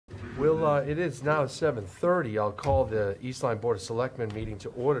It is now 7:30. I'll call the East Lyme Board of Selectmen meeting to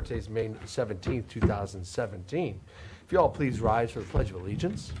order. Today's May 17th, 2017. If you all please rise for the Pledge of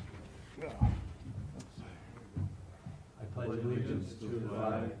Allegiance. I pledge allegiance to the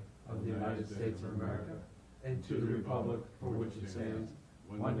flag of the United States of America and to the republic for which it stands,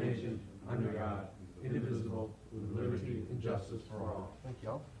 one nation, under God, indivisible, with liberty and justice for all. Thank you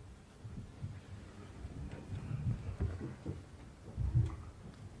all.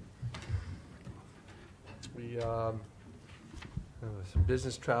 We have some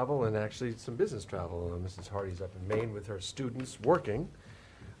business travel, and actually some business travel. Mrs. Hardy's up in Maine with her students working,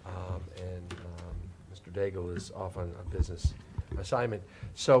 and Mr. Daigle is off on a business assignment.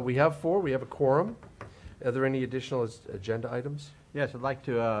 So we have we have a quorum. Are there any additional agenda items? Yes, I'd like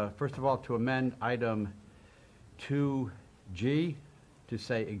to, first of all, to amend item 2G to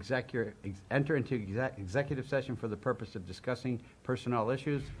say enter into executive session for the purpose of discussing personnel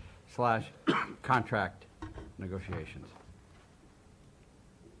issues / contract negotiations.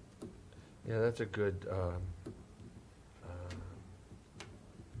 Yeah, that's a good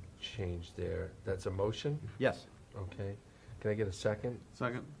change there. That's a motion? Yes. Okay. Can I get a second?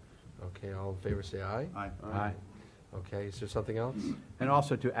 Second. Okay, all in favor say aye. Aye. Aye. Okay, is there something else? And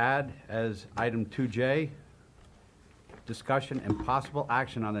also to add as item 2J, discussion and possible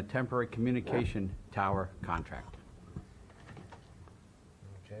action on the temporary communication tower contract.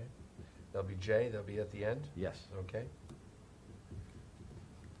 Okay. That'll be J, that'll be at the end? Yes. Okay.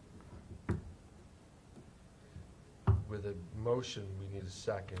 With a motion, we need a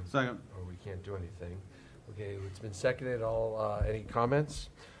second. Second. Or we can't do anything. Okay, it's been seconded. Any comments?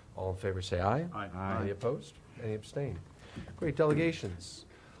 All in favor say aye. Aye. Aye. Any opposed? Any abstain? Great. Delegations.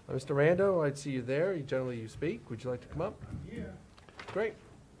 Mr. Rando, I see you there. Generally you speak. Would you like to come up? Yeah. Great.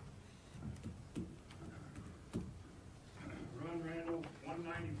 Ron Randall,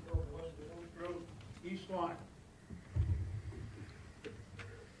 194 West Oak Road, East Lyme.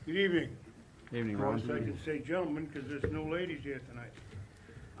 Good evening. Evening, Of course, I Ron. can say gentlemen because there's no ladies here tonight.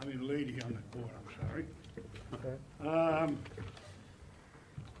 I mean, lady on the board, I'm sorry. Okay.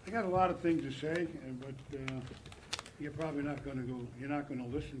 I got a lot of things to say, but you're probably not going to go, you're not going to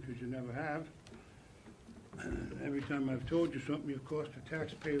listen because you never have. Every time I've told you something, you've cost the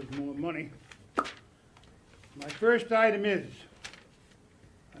taxpayers more money. My first item is,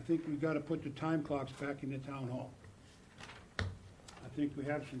 I think we've got to put the time clocks back in the town hall. I think we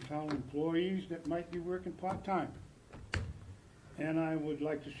have some town employees that might be working part-time. And I would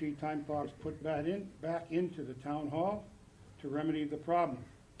like to see time clocks put back into the town hall to remedy the problem.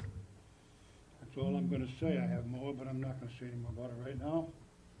 That's all I'm going to say. I have more, but I'm not going to say any more about it right now.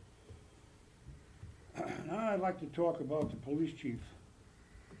 Now I'd like to talk about the police chief.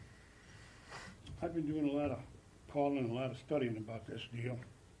 I've been doing a lot of calling and a lot of studying about this deal.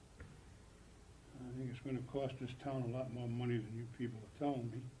 I think it's going to cost this town a lot more money than you people are telling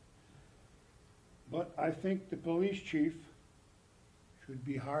me. But I think the police chief should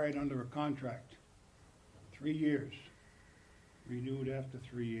be hired under a contract. 3 years. Renewed after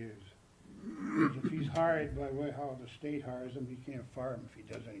 3 years. Because if he's hired by way how the state hires him, he can't fire him if he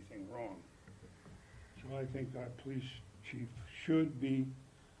does anything wrong. So I think our police chief should be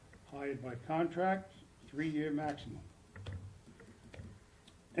hired by contract, 3-year maximum.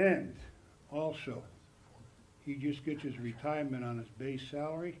 And also, he just gets his retirement on his base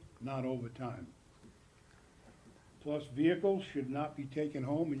salary, not overtime. Plus, vehicles should not be taken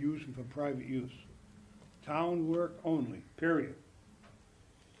home and used for private use. Town work only, period.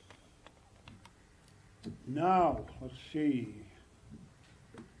 Now, let's see.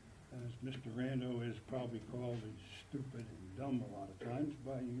 As Mr. Rando is probably called stupid and dumb a lot of times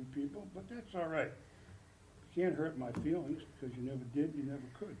by you people, but that's all right. You can't hurt my feelings because you never did, you never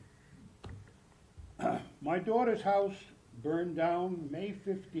could. My daughter's house burned down May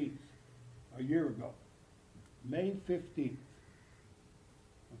 15th, a year ago. May 15th.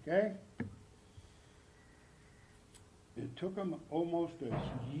 Okay? It took them almost a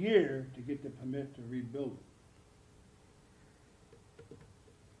year to get the permit to rebuild it.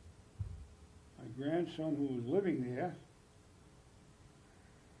 My grandson, who was living there,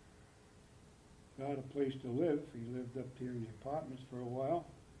 got a place to live. He lived up here in the apartments for a while,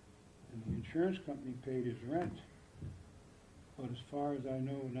 and the insurance company paid his rent. But as far as I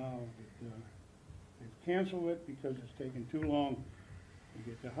know now, they've canceled it because it's taken too long to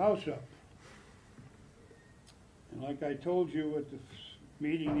get the house up. And like I told you at the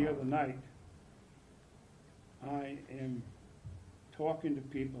meeting the other night, I am talking to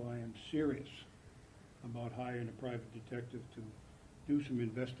people. I am serious about hiring a private detective to do some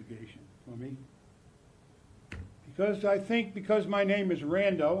investigation for me. Because I think because my name is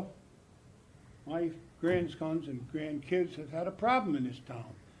Rando, my grandsons and grandkids have had a problem in this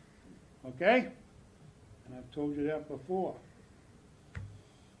town, okay? And I've told you that before.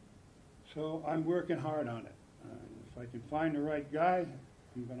 So I'm working hard on it. If I can find the right guy,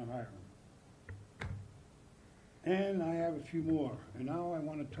 I'm gonna hire him. And I have a few more, and now I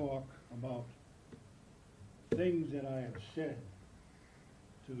want to talk about things that I have said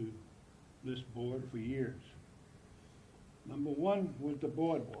to this board for years. Number one was the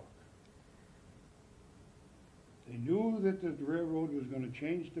boardwalk. They knew that the railroad was going to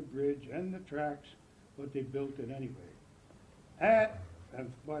change the bridge and the tracks, but they built it anyway.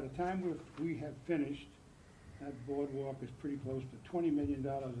 By the time we have finished, that boardwalk is pretty close to $20 million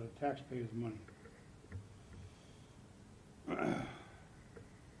of taxpayers' money. The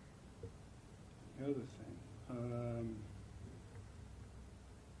other thing,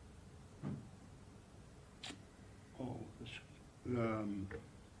 the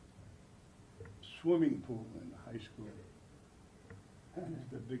swimming pool in the high school. That is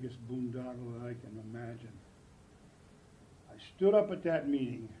the biggest boondoggle that I can imagine. I stood up at that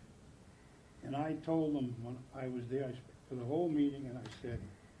meeting, and I told them when I was there for the whole meeting, and I said,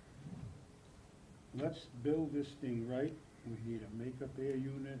 let's build this thing right. We need a makeup air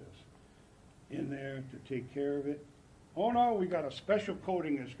unit in there to take care of it. Oh no, we got a special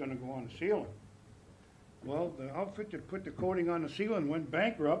coating that's gonna go on the ceiling. Well, the outfit that put the coating on the ceiling went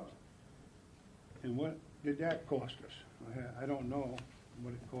bankrupt, and what did that cost us? I don't know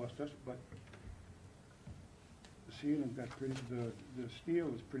what it cost us, but the ceiling got pretty, the steel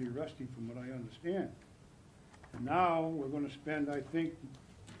is pretty rusty from what I understand. And now we're gonna spend, I think,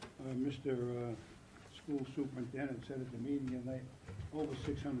 Mr. School Superintendent said at the meeting tonight, over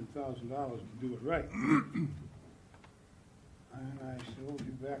 $600,000 to do it right. And I told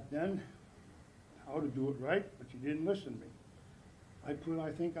you back then how to do it right, but you didn't listen to me.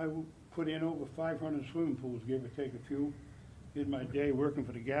 I think I put in over 500 swimming pools, give or take a few, in my day working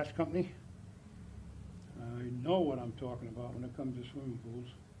for the gas company. I know what I'm talking about when it comes to swimming pools.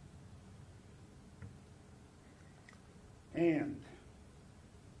 And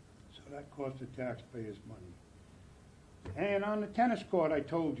so that cost the taxpayers money. And on the tennis court, I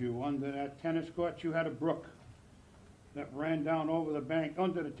told you, under that tennis court, you had a brook that ran down over the bank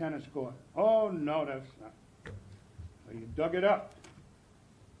under the tennis court. Oh, no, that's not. So you dug it up.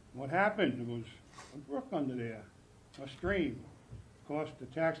 What happened? There was a brook under there, a stream. Cost the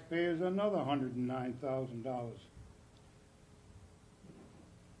taxpayers another $109,000.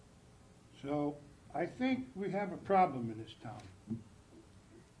 So I think we have a problem in this town.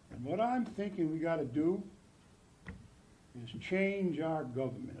 And what I'm thinking we got to do is change our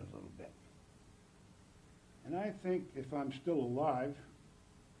government a little bit. And I think if I'm still alive,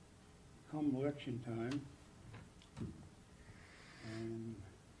 come election time, and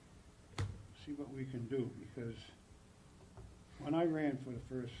see what we can do, because when I ran for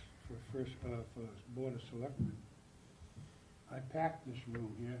the Board of Selectmen, I packed this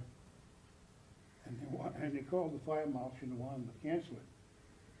room here, and they called the fire marshal and wanted to cancel it.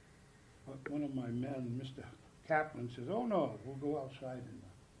 But one of my men, Mr. Kaplan, says, "Oh no, we'll go outside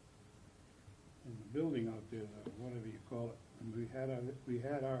in the building out there, whatever you call it." And we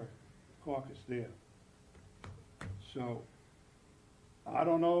had our caucus there. So I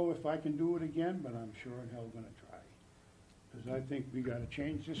don't know if I can do it again, but I'm sure in hell gonna try. Because I think we gotta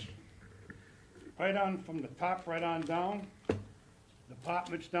change this right on from the top, right on down.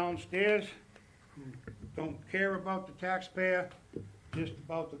 Departments downstairs who don't care about the taxpayer, just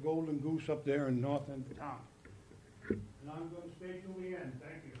about the golden goose up there in north end of town. And I'm gonna stay till the end,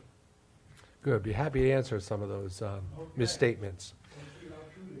 thank you. Good, be happy to answer some of those misstatements. We'll see how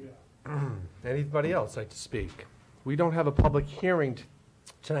true they are. Anybody else like to speak? We don't have a public hearing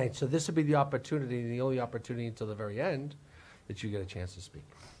tonight, so this would be the opportunity, the only opportunity until the very end, that you get a chance to speak.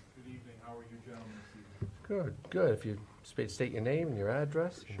 Good evening. How are you gentlemen this evening? Good, good. If you state your name and your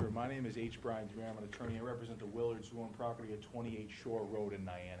address. Sure. My name is H. Brian Dwyer. I'm an attorney. I represent the Willards who own property at 28 Shore Road in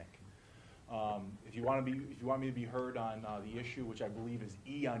Niantic. If you want me to be heard on the issue, which I believe is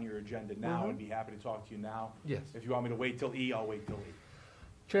E on your agenda now, I'd be happy to talk to you now. Yes. If you want me to wait till E, I'll wait till E.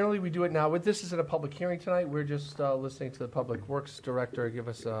 Generally, we do it now. This isn't a public hearing tonight. We're just listening to the Public Works Director give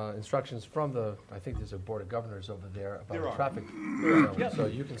us instructions from I think there's a Board of Governors over there There about are. traffic. Yep. So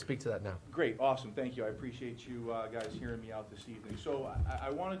you can speak to that now. Great, awesome, thank you. I appreciate you guys hearing me out this evening. So I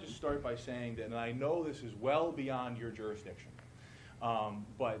want to just start by saying that, and I know this is well beyond your jurisdiction,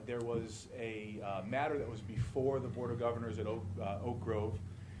 but there was a matter that was before the Board of Governors at Oak Grove,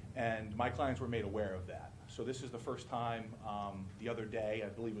 and my clients were made aware of that. So this is the first time the other day, I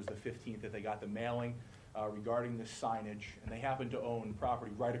believe it was the 15th, that they got the mailing regarding this signage, and they happen to own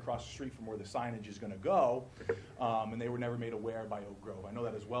property right across the street from where the signage is going to go, and they were never made aware by Oak Grove. I know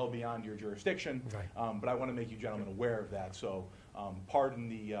that is well beyond your jurisdiction, Right. but I want to make you gentlemen aware of that. So pardon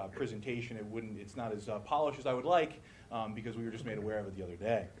the presentation. It's not as polished as I would like, because we were just made aware of it the other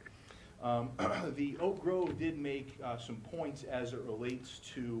day. The Oak Grove did make some points as it relates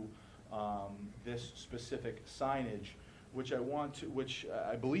to this specific signage, which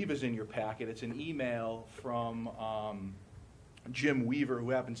I believe is in your packet. It's an email from Jim Weaver, who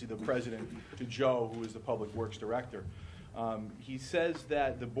happens to be the president, to Joe, who is the Public Works Director. He says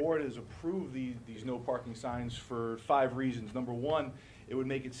that the board has approved these no parking signs for 5 reasons. Number one, it would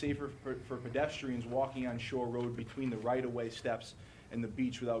make it safer for pedestrians walking on Shore Road between the right-of-way steps and the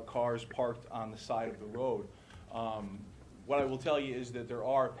beach without cars parked on the side of the road. What I will tell you is that there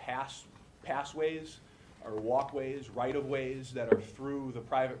are passways or walkways, right-of-ways that are through the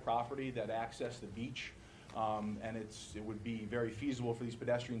private property that access the beach. And it would be very feasible for these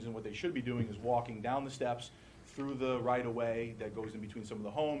pedestrians, and what they should be doing is walking down the steps through the right-of-way that goes in between some of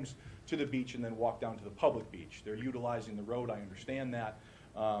the homes to the beach, and then walk down to the public beach. They're utilizing the road, I understand that,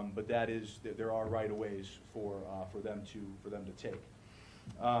 but there are right-of-ways for them to take.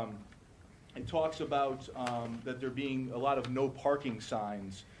 It talks about that there being a lot of no parking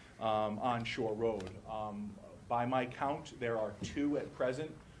signs on Shore Road. By my count, there are 2 at present.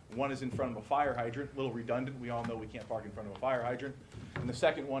 One is in front of a fire hydrant, a little redundant. We all know we can't park in front of a fire hydrant. And the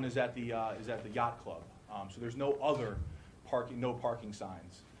second one is at the yacht club. So there's no other no parking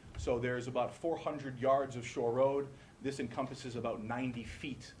signs. So there's about 400 yards of Shore Road. This encompasses about 90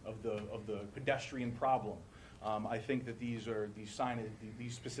 feet of the pedestrian problem. I think that these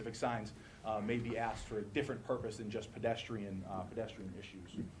specific signs may be asked for a different purpose than just pedestrian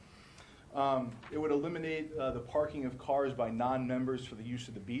issues. It would eliminate the parking of cars by non-members for the use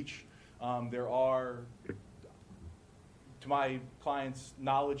of the beach. There are, to my client's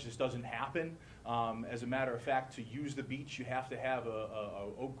knowledge, this doesn't happen. As a matter of fact, to use the beach, you have to have a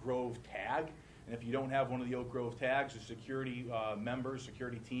Oak Grove tag. And if you don't have one of the Oak Grove tags, a security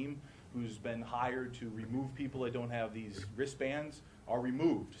team who's been hired to remove people that don't have these wristbands are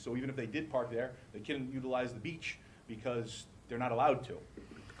removed. So even if they did park there, they couldn't utilize the beach because they're not allowed to.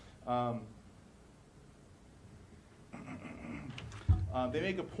 They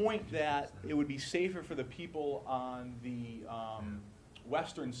make a point that it would be safer for the people on the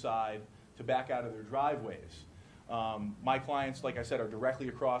western side to back out of their driveways. My clients, like I said, are directly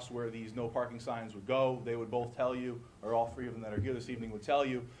across where these no parking signs would go. They would both tell you, or all 3 of them that are here this evening would tell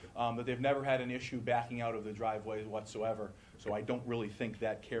you, that they've never had an issue backing out of the driveway whatsoever. So I don't really think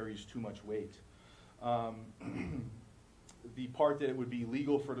that carries too much weight. The part that it would be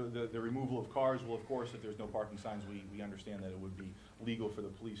legal for the removal of cars, well, of course, if there's no parking signs, we understand that it would be legal for the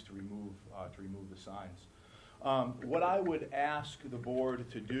police to remove the signs. What I would ask the board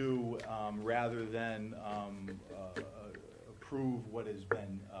to do, rather than approve what has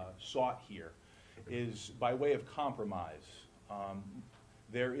been sought here, is by way of compromise.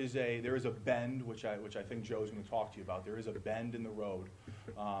 There is a bend, which I think Joe's going to talk to you about. There is a bend in the road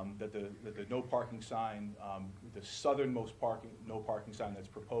that the no parking sign, the southernmost no parking sign that's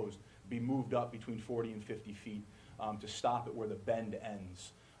proposed, be moved up between 40 and 50 feet to stop it where the bend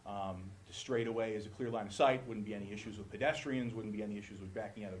ends. The straightaway is a clear line of sight. Wouldn't be any issues with pedestrians. Wouldn't be any issues with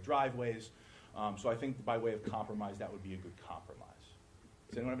backing out of driveways. So I think by way of compromise, that would be a good compromise.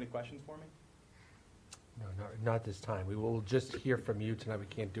 Does anyone have any questions for me? No, not this time. We will just hear from you tonight. We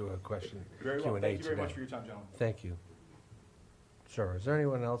can't do a question Very well. Q&A Thank you very today. much for your time, gentlemen. Thank you. Sure. Is there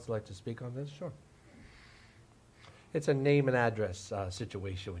anyone else who'd like to speak on this? Sure. It's a name and address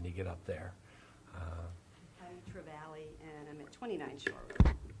situation when you get up there. I'm Trevally, and I'm at 29 Shore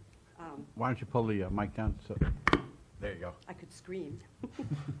Road. Why don't you pull the mic down? So, there you go. I could scream.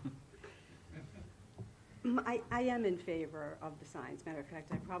 I am in favor of the signs. Matter of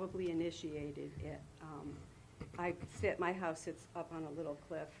fact, I probably initiated it. My house sits up on a little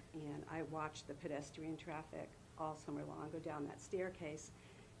cliff, and I watch the pedestrian traffic all summer long go down that staircase.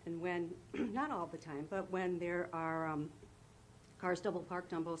 And when, not all the time, but when there are cars double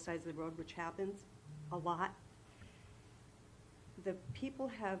parked on both sides of the road, which happens a lot, the people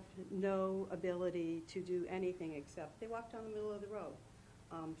have no ability to do anything except they walk down the middle of the road.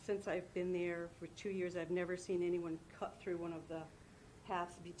 Since I've been there for 2 years, I've never seen anyone cut through one of the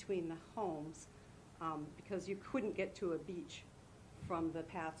paths between the homes because you couldn't get to a beach from the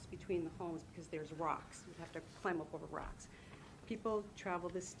paths between the homes because there's rocks. You'd have to climb up over rocks. People travel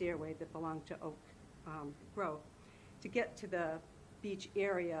this stairway that belonged to Oak Grove to get to the beach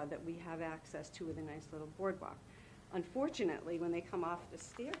area that we have access to with a nice little boardwalk. Unfortunately, when they come off the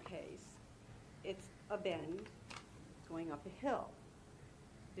staircase, it's a bend going up a hill.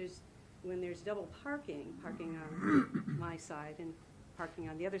 When there's double parking on my side and parking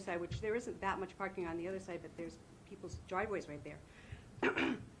on the other side, which there isn't that much parking on the other side, but there's people's driveways right there.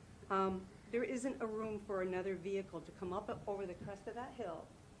 There isn't a room for another vehicle to come up over the crest of that hill,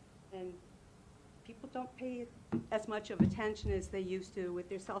 and people don't pay as much of attention as they used to with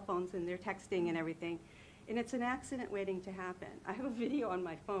their cell phones and their texting and everything, and it's an accident waiting to happen. I have a video on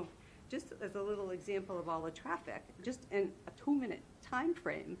my phone, just as a little example of all the traffic, just in a 2-minute time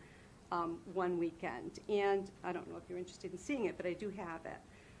frame one weekend, and I don't know if you're interested in seeing it, but I do have it.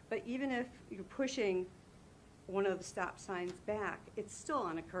 But even if you're pushing one of the stop signs back, it's still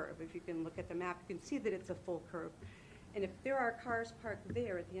on a curve. If you can look at the map, you can see that it's a full curve. And if there are cars parked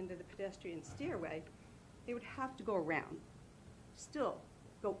there at the end of the pedestrian stairway, they would have to go around, still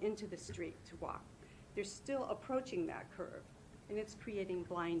go into the street to walk. They're still approaching that curve, and it's creating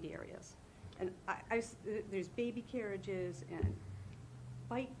blind areas. And there's baby carriages and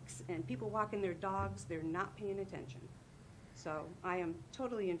bikes and people walking their dogs. They're not paying attention. So I am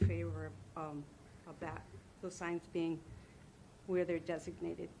totally in favor of that, those signs being where they're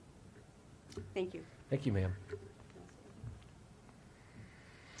designated. Thank you. Thank you, ma'am.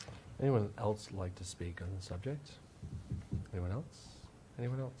 Anyone else like to speak on the subject? Anyone else?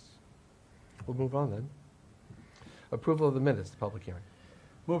 Anyone else? We'll move on then. Approval of the minutes, the public hearing.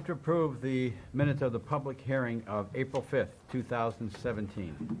 Move to approve the minutes of the public hearing of April 5th,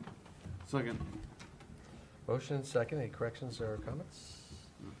 2017. Second. Motion and second. Any corrections or comments?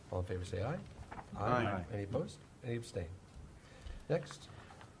 All in favor say aye. Aye. Any opposed? Any abstain? Next.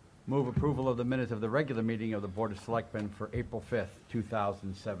 Move approval of the minutes of the regular meeting of the Board of Selectmen for April 5th,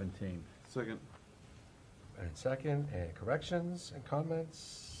 2017. Second. And second. Any corrections and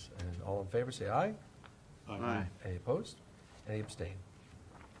comments? And all in favor say aye. Aye. Any opposed? Any abstain?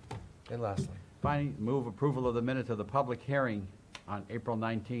 And lastly. Finally, move approval of the minutes of the public hearing on April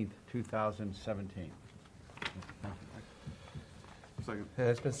 19th, 2017. Second. And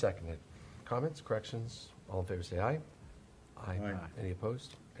it's been seconded. Comments, corrections? All in favor say aye. Aye. Any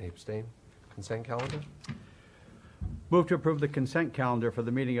opposed? Any abstain? Consent calendar? Move to approve the consent calendar for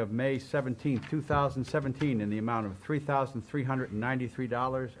the meeting of May 17th, 2017 in the amount of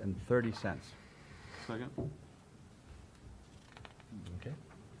 $3,393.30. Second. Okay.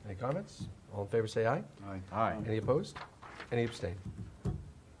 Any comments? All in favor say aye. Aye. Aye. Any opposed? Any abstain?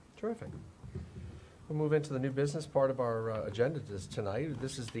 Terrific. We'll move into the new business part of our agenda tonight.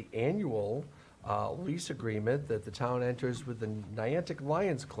 This is the annual lease agreement that the town enters with the Niantic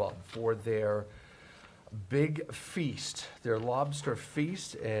Lions Club for their big feast, their lobster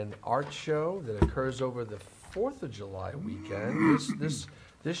feast and art show that occurs over the 4th of July weekend.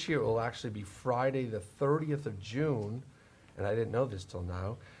 This year it will actually be Friday the 30th of June, and I didn't know this till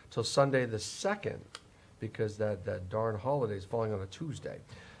now, till Sunday the 2nd, because that darn holiday is falling on a Tuesday.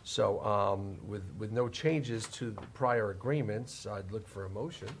 So with no changes to the prior agreements, I'd look for a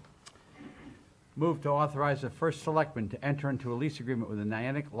motion. Move to authorize the first selectman to enter into a lease agreement with the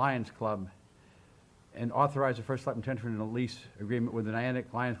Niantic Lions Club and authorize the first selectman to enter into a lease agreement with the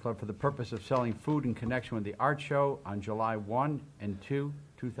Niantic Lions Club for the purpose of selling food in connection with the art show on July 1 and 2,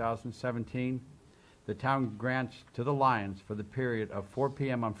 2017. The town grants to the Lions for the period of 4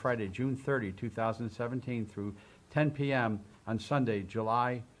 p.m. on Friday, June 30, 2017 through 10 p.m. on Sunday,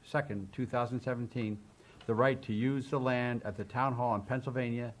 July 2nd, 2017, the right to use the land at the Town Hall on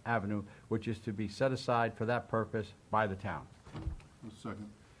Pennsylvania Avenue, which is to be set aside for that purpose by the town. Second.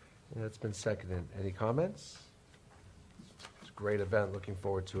 And that's been seconded. Any comments? It's a great event. Looking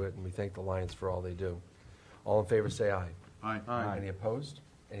forward to it, and we thank the Lions for all they do. All in favor say aye. Aye. Any opposed?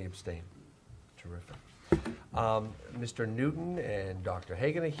 Any abstain? Terrific. Mr. Newton and Dr.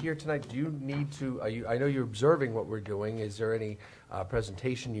 Hagan are here tonight. Do you need to, I know you're observing what we're doing. Is there any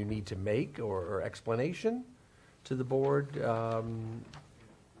presentation you need to make or explanation to the board?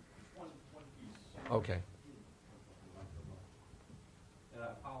 Okay. And I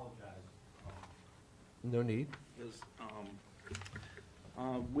apologize. No need. Is,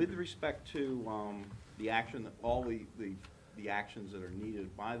 with respect to the action, all the actions that are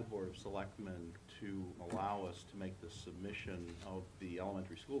needed by the Board of Selectmen to allow us to make the submission of the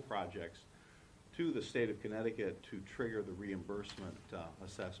elementary school projects to the state of Connecticut to trigger the reimbursement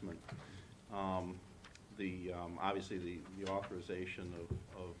assessment. Obviously the authorization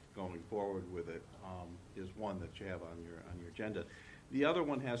of going forward with it is one that you have on your agenda. The other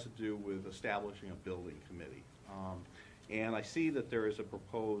one has to do with establishing a building committee. And I see that there is a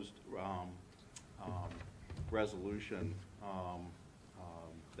proposed resolution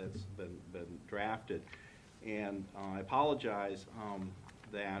that's been drafted. And I apologize,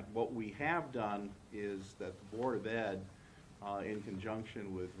 that what we have done is that the Board of Ed, in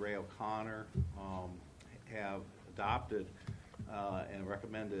conjunction with Ray O'Connor, have adopted and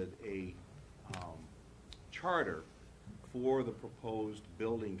recommended a charter for the proposed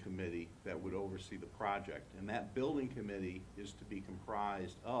building committee that would oversee the project. And that building committee is to be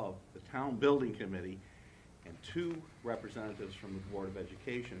comprised of the town building committee and 2 representatives from the Board of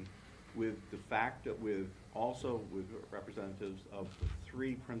Education, with also with representatives of the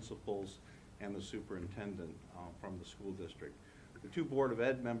 3 principals and the superintendent from the school district. The 2 Board of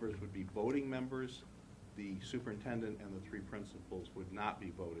Ed members would be voting members. The superintendent and the 3 principals would not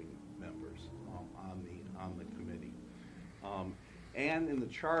be voting members on the committee. And in the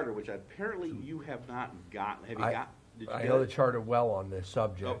charter, which apparently you have not gotten, have you got? Did you I get know it? the charter well on this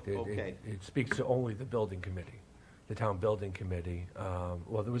subject. Oh, okay. It speaks to only the building committee, the town building committee.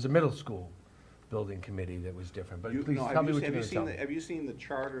 Well, there was a middle school building committee that was different, but please tell me what you're going to tell me. Have you seen the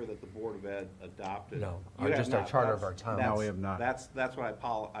charter that the Board of Ed adopted? No, You have just our not. charter of That's- our town. No, we have not. That's what I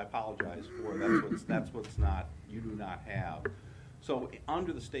apologize for. That's what's not, you do not have. So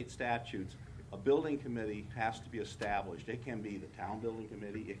under the state statutes, a building committee has to be established. It can be the town building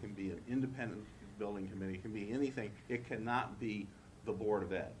committee, it can be an independent building committee, it can be anything. It cannot be the Board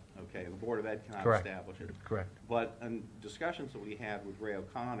of Ed, okay? The Board of Ed cannot Correct. establish it. Correct. But in discussions that we had with Ray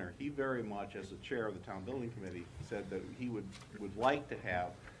O'Connor, he very much, as the chair of the town building committee, said that he would like to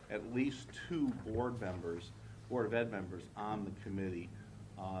have at least 2 Board of Ed members on the committee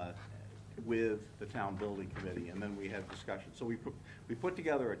with the town building committee, and then we had discussion. So we put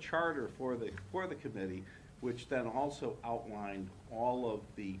together a charter for the committee, which then also outlined all of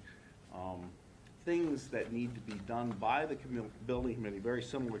the things that need to be done by the building committee, very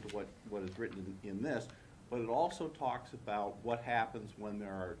similar to what is written in this, but it also talks about what happens when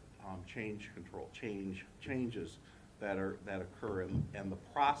there are changes that occur, and the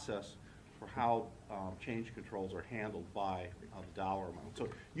process for how change controls are handled by the dollar amount. So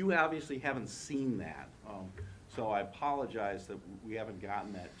you obviously haven't seen that, so I apologize that we haven't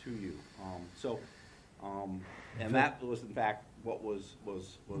gotten that to you. And that was in fact what was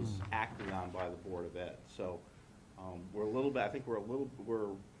acted on by the Board of Ed. So we're a little bit, I think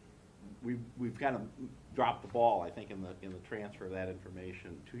we've kind of dropped the ball, I think, in the transfer of that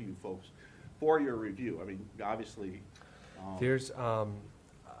information to you folks for your review. I mean, obviously. There's,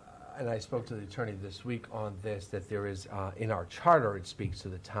 and I spoke to the attorney this week on this, that there is, in our charter, it speaks to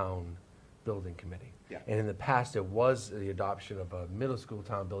the town building committee. Yeah. And in the past, it was the adoption of a middle school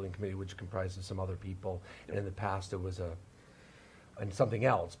town building committee, which comprises some other people. And in the past, it was and something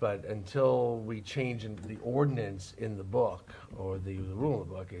else. But until we change in the ordinance in the book, or the rule in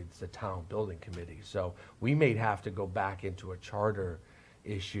the book, it's the town building committee. So we may have to go back into a charter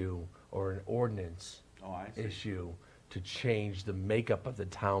issue or an ordinance issue to change the makeup of the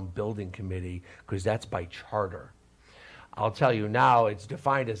town building committee, because that's by charter. I'll tell you now, it's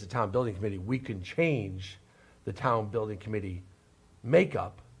defined as a town building committee. We can change the town building committee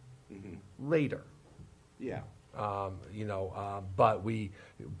makeup later. Yeah. But we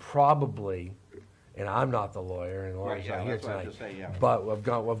probably, and I'm not the lawyer, and Laura's not here that's what I tonight, was just saying, yeah. but we've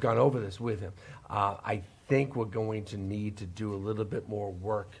gone over this with him. I think we're going to need to do a little bit more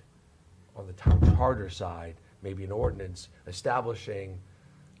work on the town charter side, maybe an ordinance establishing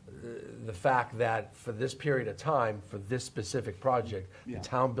the fact that for this period of time, for this specific project, Yeah. the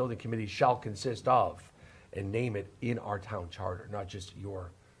town building committee shall consist of, and name it in our town charter, not just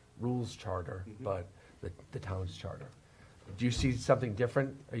your rules charter, but the town's charter. Do you see something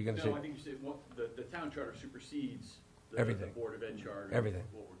different? Are you going to No, I say think you said, the town charter supersedes Everything. the Board of Ed charter. Everything.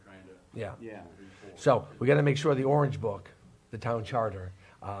 What we're trying to. yeah? Yeah. move forward. So we got to make sure the orange book, the town charter,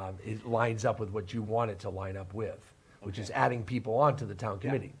 it lines up with what you want it to line up with, which is adding people onto the town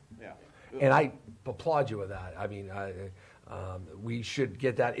committee. Yeah. And I applaud you with that. I mean, we should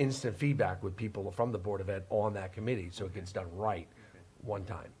get that instant feedback with people from the Board of Ed on that committee, so it gets done right one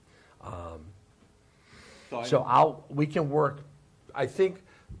time. We can work, I think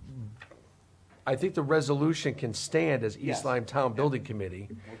the resolution can stand as Yes. East Lyme Town Building Committee.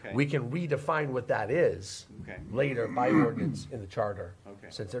 Okay. We can redefine what that is Okay. later by ordinance in the charter, Okay.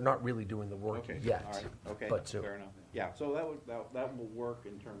 since they're not really doing the work Okay, yet. all right, okay, But soon. fair enough. Yeah, so that will work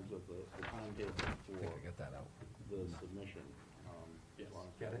in terms of the timetable I think I for get that out. the submission. Yes. as long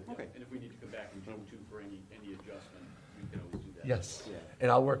as- Yeah, Okay. and if we need to come back in June too for any adjustment, we can always do that. Yes, Yeah. and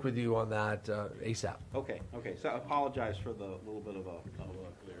I'll work with you on that ASAP. Okay, so I apologize for the little bit of a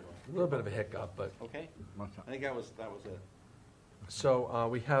A little bit of a hiccup, but, okay? What's I think that was it. so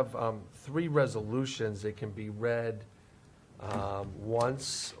we have 3 resolutions that can be read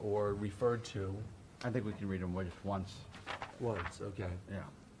once or referred to. I think we can read them just once. Once, okay. Yeah.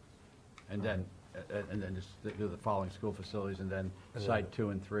 And then just do the following school facilities, and then And site then- 2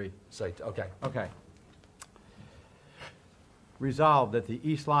 and 3. Site, okay. Okay. Resolved that the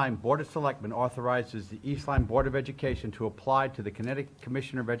East Lyme Board of Selectmen authorizes the East Lyme Board of Education to apply to the Connecticut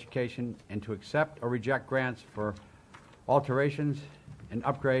Commissioner of Education and to accept or reject grants for alterations and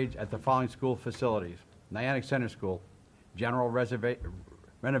upgrades at the following school facilities: Niantic Center School, general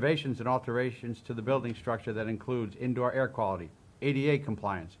renovations and alterations to the building structure that includes indoor air quality, ADA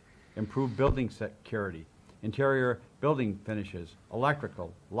compliance, improved building security, interior building finishes,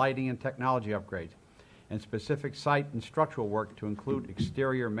 electrical, lighting and technology upgrades, and specific site and structural work to include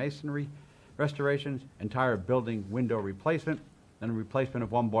exterior masonry restorations, entire building window replacement, and replacement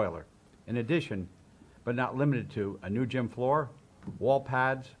of one boiler. In addition, but not limited to, a new gym floor, wall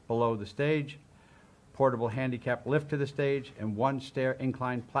pads below the stage, portable handicap lift to the stage, and one stair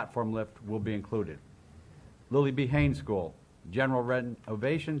incline platform lift will be included. Lily B. Haynes School, general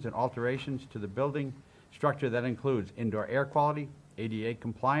renovations and alterations to the building structure that includes indoor air quality, ADA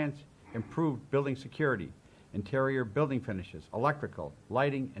compliance, improved building security, interior building finishes, electrical,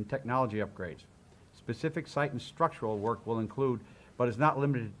 lighting, and technology upgrades. Specific site and structural work will include, but is not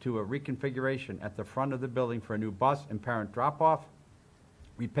limited to, a reconfiguration at the front of the building for a new bus and parent drop-off,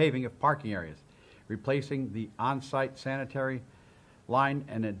 repaving of parking areas, replacing the on-site sanitary line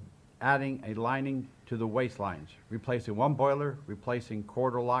and adding a lining to the waste lines, replacing one boiler, replacing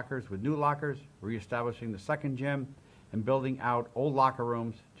corridor lockers with new lockers, reestablishing the second gym, and building out old locker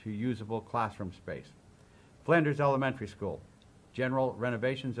rooms to usable classroom space. Flanders Elementary School, general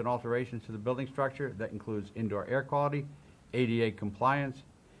renovations and alterations to the building structure that includes indoor air quality, ADA compliance,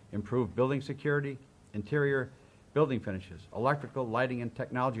 improved building security, interior building finishes, electrical, lighting, and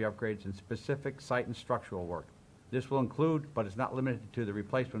technology upgrades, and specific site and structural work. This will include, but is not limited to, the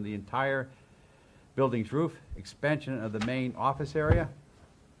replacement of the entire building's roof, expansion of the main office area,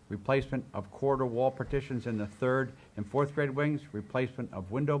 replacement of corridor wall partitions in the 3rd and 4th grade wings, replacement of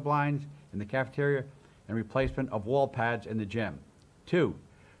window blinds in the cafeteria, and replacement of wall pads in the gym. 2,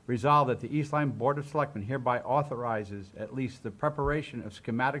 resolve that the East Lyme Board of Selectmen hereby authorizes at least the preparation of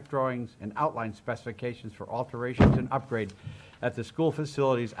schematic drawings and outline specifications for alterations and upgrade at the school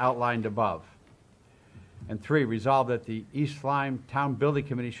facilities outlined above. And 3, resolve that the East Lyme Town Building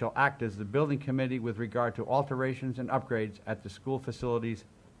Committee shall act as the building committee with regard to alterations and upgrades at the school facilities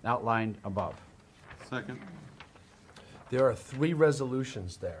outlined above. Second. There are 3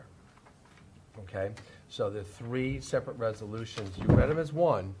 resolutions there, okay? So there are 3 separate resolutions. You read them as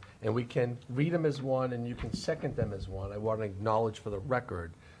one, and we can read them as one, and you can second them as one. I want to acknowledge for the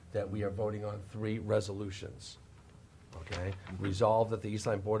record that we are voting on 3 resolutions, okay? Resolve that the East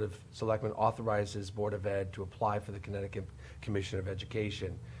Lyme Board of Selectmen authorizes Board of Ed to apply for the Connecticut Commission of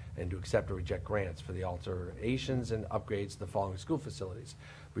Education and to accept or reject grants for the alterations and upgrades to the following school facilities.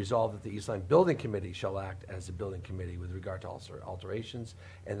 Resolved that the East Lyme Building Committee shall act as the building committee with regard to alterations,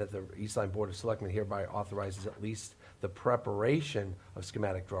 and that the East Lyme Board of Selectmen hereby authorizes at least the preparation of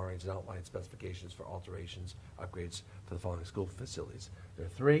schematic drawings and outline specifications for alterations, upgrades for the following school facilities. There are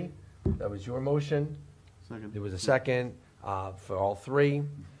 3. That was your motion. Second. There was a second for all 3.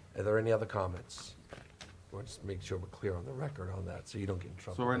 Are there any other comments? We'll just make sure we're clear on the record on that, so you don't get in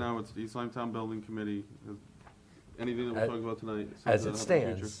trouble. So right now, it's the East Lyme Town Building Committee. Anything that we're As- talking about tonight? As something it that'll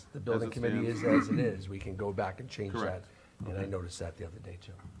happen in stands, future? the building As it committee is stands. as it is. We can go back and change that. Correct. And I Okay. noticed that the other day,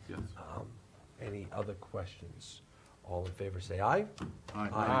 too. Yes. Any other questions? All in favor, say aye.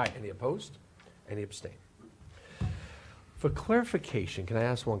 Aye. Any opposed? Any abstain? For clarification, can I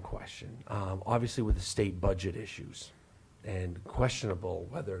ask one question? Obviously, with the state budget issues, and questionable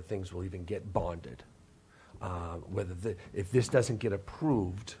whether things will even get bonded, if this doesn't get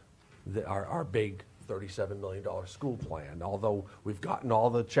approved, our big $37 million school plan, although we've gotten all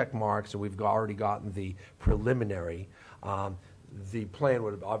the check marks and we've already gotten the preliminary, the plan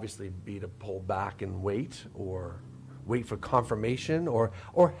would obviously be to pull back and wait, or wait for confirmation, or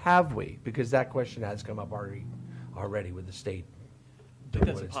have we? Because that question has come up already with the state I think doing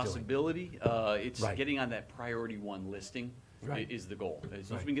that's what a it's doing. possibility. It's Right. getting on that priority 1 listing Right. is the goal. As soon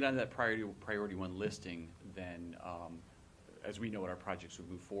as Right. we get onto that priority 1 listing, then, as we know, our projects would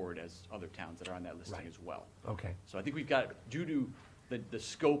move forward as other towns that are on that listing Right. as well. Okay, So I think we've got, due to the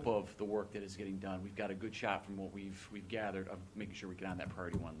scope of the work that is getting done, we've got a good shot from what we've gathered of making sure we get on that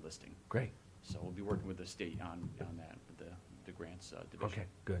priority 1 listing. great. So we'll be working with the state on that, with the grants division. Okay,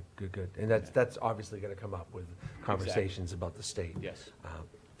 good. And that's obviously going to come up with conversations about the state. Yes.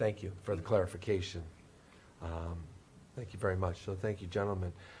 Thank you for the clarification. Thank you very much. So thank you,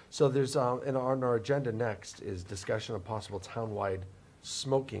 gentlemen. So there's, and on our agenda next is discussion of possible townwide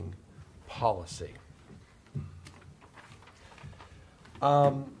smoking policy.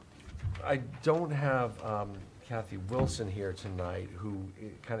 I don't have Kathy Wilson here tonight, who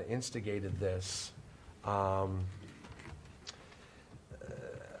kind of instigated this.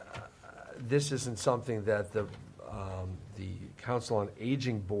 This isn't something that the Council on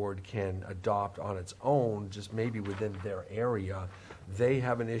Aging Board can adopt on its own, just maybe within their area. They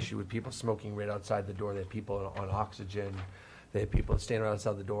have an issue with people smoking right outside the door. They have people on oxygen. They have people standing right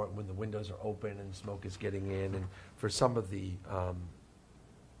outside the door when the windows are open and smoke is getting in. And for some of the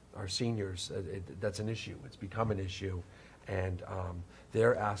our seniors, that's an issue. It's become an issue, and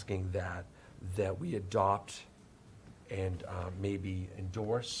they're asking that we adopt and maybe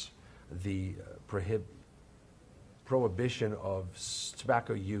endorse the prohibition of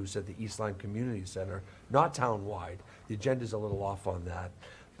tobacco use at the East Lyme Community Center, not townwide. The agenda's a little off on that,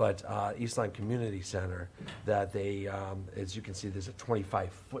 but East Lyme Community Center, that they, as you can see, there's a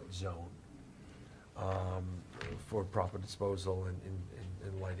 25-foot zone for proper disposal and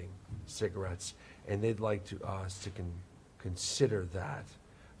lighting cigarettes, and they'd like us to consider that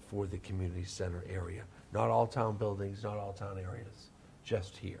for the community center area. Not all town buildings, not all town areas,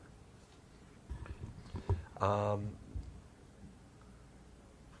 just here.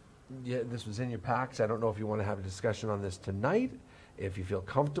 Yeah, this was in your packs. I don't know if you want to have a discussion on this tonight, if you feel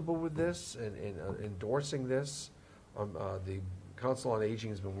comfortable with this and endorsing this. The Council on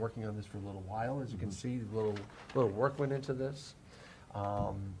Aging has been working on this for a little while. As you can see, a little work went into this.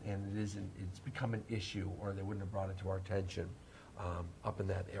 And it's become an issue, or they wouldn't have brought it to our attention up in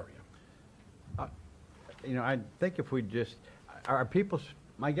that area. You know, I think if we just,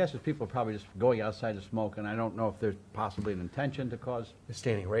 my guess is people are probably just going outside to smoke, and I don't know if there's possibly an intention to cause. They're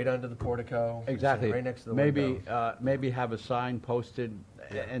standing right under the portico. Exactly. Right next to the Maybe, windows. maybe have a sign posted,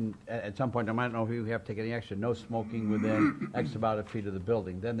 Yeah. and at some point, I might know if you have to take any action, no smoking within X amount of feet of the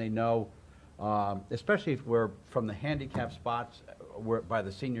building. Then they know, especially if we're from the handicap spots, by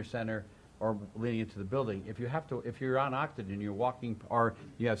the senior center or leading into the building. If you're on oxygen, you're walking, or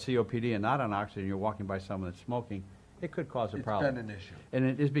you have COPD and not on oxygen, you're walking by someone that's smoking, it could cause a problem. It's been an issue. And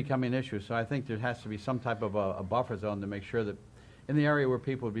it is becoming an issue, so I think there has to be some type of a buffer zone to make sure that in the area where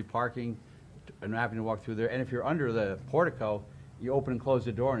people would be parking and having to walk through there, and if you're under the portico, you open and close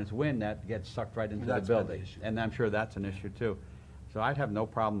the door and it's wind that gets sucked right into the That's been the building. issue. And I'm sure that's an issue too. So I'd have no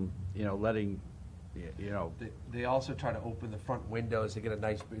problem, letting, They also try to open the front windows. They get a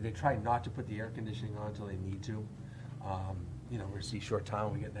nice, they try not to put the air conditioning on until they need to. We're a seashore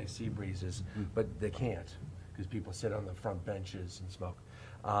town, we get nice sea breezes, but they can't, because people sit on the front benches and smoke.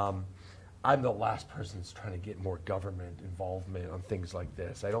 I'm the last person that's trying to get more government involvement on things like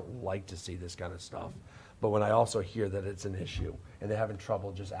this. I don't like to see this kind of stuff. But when I also hear that it's an issue, and they're having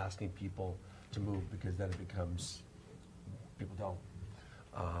trouble just asking people to move, because then it becomes, people don't.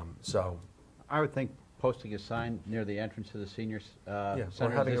 So, I would think posting a sign near the entrance to the seniors yeah,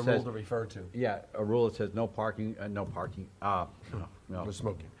 center or having a that rule says, to refer to. yeah, a rule that says no parking, no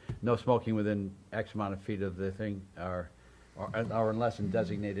smoking. no smoking within X amount of feet of the thing, or unless in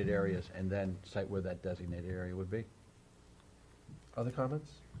designated areas, and then cite where that designated area would be. Other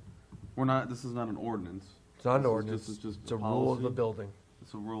comments? This is not an ordinance. It's not an This is ordinance, just- it's just it's a a rule of the policy. building.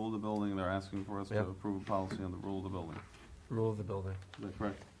 It's a rule of the building, they're asking for us to Yep. approve a policy on the rule of the building. Rule of the building, Is that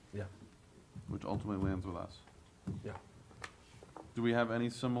correct? yeah, Which ultimately lands with us. yeah. Do we have any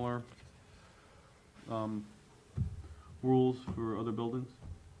similar rules for other buildings?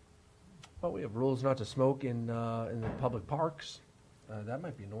 Well, we have rules not to smoke in the public parks. That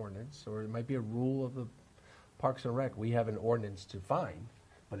might be an ordinance, or it might be a rule of the Parks and Rec. We have an ordinance to fine,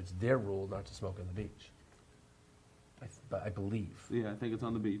 but it's their rule not to smoke on the beach. I believe. Yeah, I think it's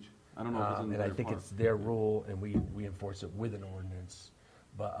on the beach. I don't know if it's in the And I entire think park. it's their rule, and we enforce it with an ordinance,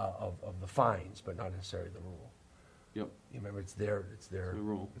 but, of the fines, but not necessarily the rule. Yep, You remember, it's their the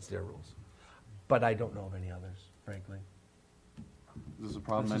rule. It's their rules. But I don't know of any others, frankly. Is this a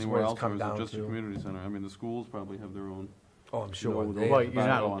problem This is anywhere where it's else, or come is down it just a to. community center? I mean, the schools probably have their own. Oh, I'm sure. No, They Well, have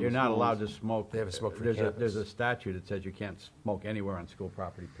tobacco on the you're not allowed to schools. smoke. They have a smoke-free There's campus. a statute that says you can't smoke anywhere on school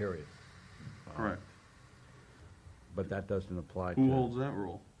property, period. Correct. But that doesn't apply to. Who holds that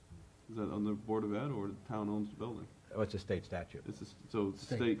rule? Is that on the Board of Ed, or the town owns the building? Oh, it's a state statute. So the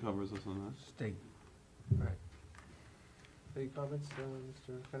State. state covers us on that? State. Right. Any comments,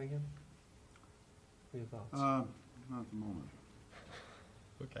 Mr. Cunningham? Any thoughts? Not at the moment,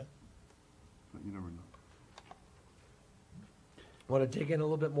 Okay. but you never know. Want to dig in a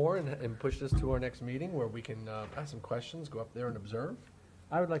little bit more and push this to our next meeting, where we can ask some questions, go up there and observe?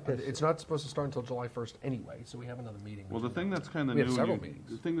 I would like to. It's not supposed to start until July 1st anyway, so we have another meeting. Well, the thing that's kind of We new, have several and meetings.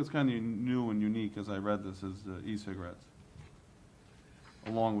 the thing that's kind of new and unique, as I read this, is e-cigarettes.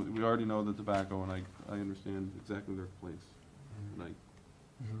 Along with, we already know the tobacco, and I understand exactly their place. And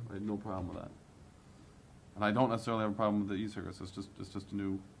I had no problem with that. And I don't necessarily have a problem with the e-cigarettes, it's just a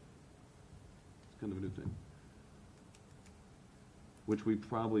new, it's kind of a new thing. Which we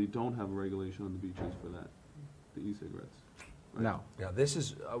probably don't have a regulation on the beaches for that, the e-cigarettes. right? No. Yeah, this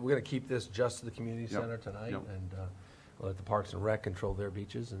is, we're gonna keep this just to the community Yep, center tonight, yep. and let the Parks and Rec control their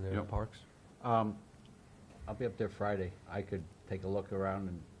beaches and their Yep. parks. I'll be up there Friday. I could take a look around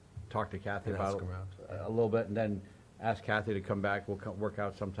and talk to Kathy And about ask it around. a little bit, and then ask Kathy to come back. We'll work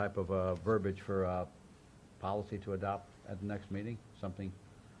out some type of verbiage for policy to adopt at the next meeting, something.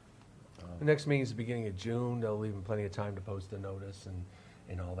 The next meeting's the beginning of June, they'll leave them plenty of time to post the notice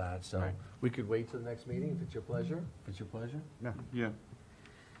and all that, so Right. we could wait till the next meeting if it's your pleasure, if it's your pleasure. Yeah. Yeah.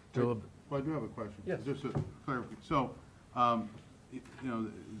 Do Well, I do have a question. Yes. Just a clarification. So, you know,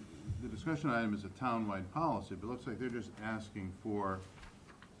 the discussion item is a townwide policy, but it looks like they're just asking for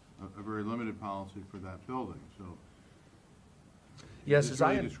a very limited policy for that building, so. Yes, Is as this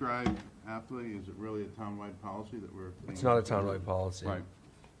I, really described aptly? Is it really a townwide policy that we're? it's not a townwide policy. Right.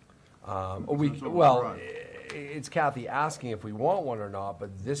 Well, Right. it's Kathy asking if we want one or not,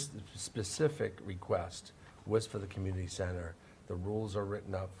 but this specific request was for the community center. The rules are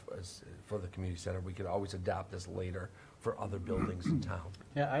written up for the community center. We could always adapt this later for other buildings in town.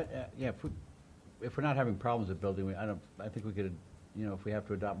 Yeah, if we're not having problems with building, I think we could, if we have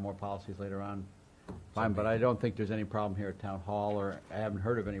to adopt more policies later on, fine, but I don't think there's any problem here at Town Hall, or I haven't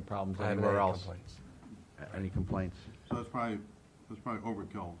heard of any problems I haven't anywhere had any else. complaints. Any complaints? So that's probably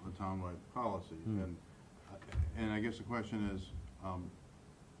overkill, a townwide policy. And I guess the question is,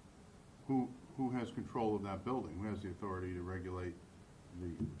 who has control of that building? Who has the authority to regulate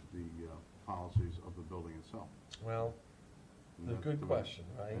the policies of the building itself? Well, And the that's good the- question,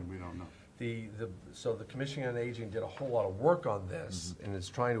 right? And we don't know. So the Commission on Aging did a whole lot of work on this, and is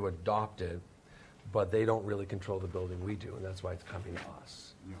trying to adopt it, but they don't really control the building, we do, and that's why it's coming to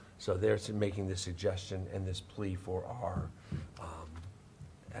us. Yeah. So they're making this suggestion and this plea for our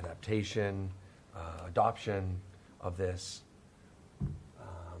adaptation, adoption of this.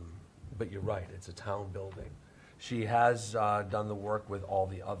 But you're right, it's a town building. She has done the work with all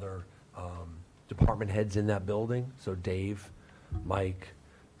the other department heads in that building, so Dave, Mike,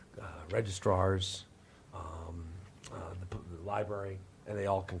 registrars, the library, and they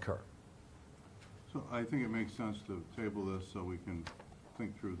all concur. So I think it makes sense to table this so we can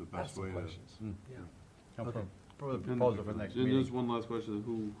think through the Ask best some way to. questions. Yeah. Come Okay. for the proposal for the next And meeting. there's one last question,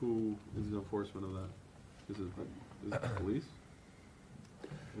 who is the enforcement of that? Is it the police?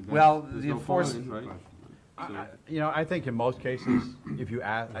 Well, There's the no enforcement, fines, right? So- I think in most cases, if you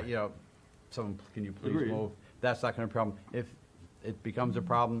ask, someone, can you please Agreed. move? That's not gonna be a problem. If it becomes a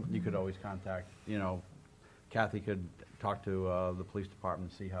problem, you could always contact, Kathy could talk to the police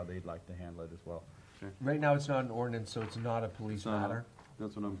department and see how they'd like to handle it as well. right now, it's not an ordinance, so it's not a police It's not- matter.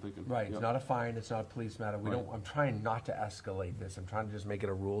 That's what I'm thinking. Right, it's Yep. not a fine, it's not a police matter. We Right. don't, I'm trying not to escalate this. I'm trying to just make it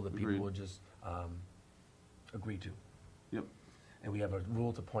a rule that people Agreed. will just agree to. Yep. And we have a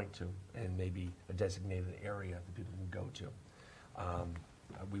rule to point to, and maybe a designated area that people can go to.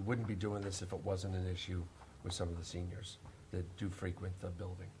 We wouldn't be doing this if it wasn't an issue with some of the seniors that do frequent the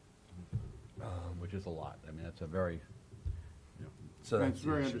building. Which is a lot. I mean, that's a very, So And that's it's the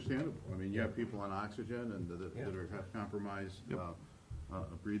very issue. understandable. I mean, you have people on oxygen and Yeah. that have compromised Yep.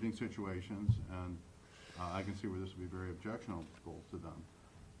 breathing situations, and I can see where this would be very objectionable to them.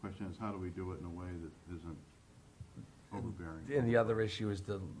 Question is, how do we do it in a way that isn't overbearing? And the other issue is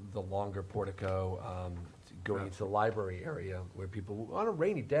the longer portico going into the library area where people, on a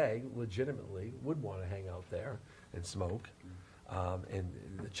rainy day, legitimately would want to hang out there and smoke. And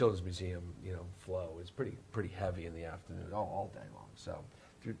the Children's Museum, flow is pretty heavy in the afternoon, all day long. So,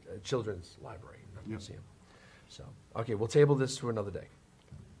 Children's Library, not Yep. museum. So, okay, we'll table this to another day.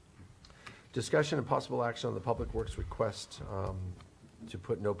 Discussion and possible action on the Public Works request to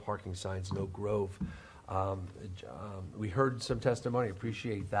put no parking signs, no grove. We heard some testimony,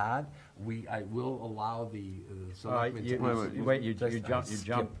 appreciate that. I will allow the selectmen to. wait, you Just- I jumped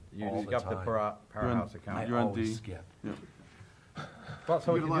skip all the the time. powerhouse I account. You're on always D. skip. Well,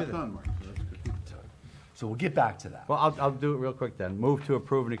 so we You can get a do lot that. done, Mark, so that's good. So we'll get back to that. Well, I'll do it real quick then. Move to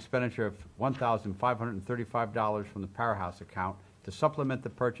approve an expenditure of $1,535 from the Powerhouse account to supplement the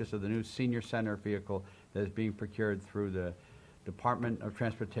purchase of the new senior center vehicle that is being procured through the Department of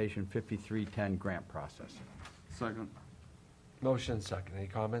Transportation 5310 grant process. Second. Motion second. Any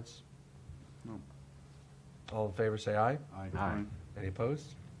comments? No. All in favor, say aye. Aye. Any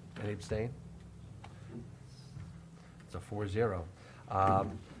opposed? Any abstain? It's a 4-0.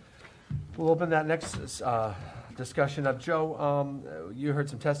 We'll open that next discussion up. Joe, you heard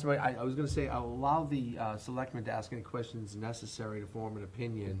some testimony. I was going to say, I'll allow the selectmen to ask any questions necessary to form an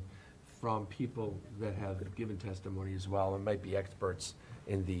opinion from people that have given testimony as well, and might be experts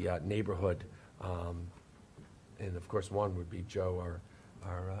in the neighborhood. And of course, one would be Joe,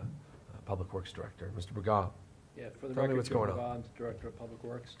 our Public Works Director. Mr. Bergaw. Yeah, for the Tell me record, what's Joe going on. Bergaw, I'm the Director of Public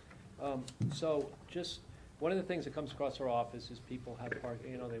Works. So just, one of the things that comes across our office is people have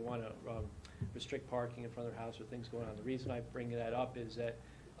they want to restrict parking in front of their house or things going on. The reason I bring that up is that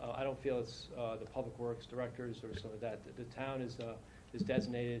I don't feel it's the Public Works Directors or some of that. The town is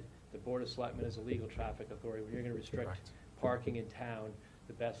designated, the Board of Selectmen as a legal traffic authority. When you're going to restrict Correct. parking in town,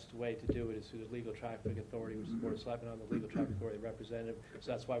 the best way to do it is through the legal traffic authority, which is the Board of Selectmen. I'm the legal traffic authority representative, so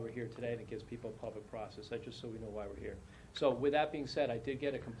that's why we're here today, and it gives people a public process. That's just so we know why we're here. So with that being said, I did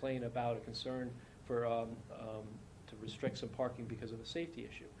get a complaint about a concern for to restrict some parking because of a safety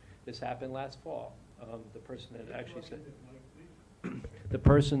issue. This happened last fall. The person that actually said, the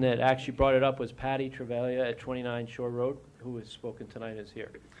person that actually brought it up was Patty Trevelya at 29 Shore Road, who has spoken tonight, is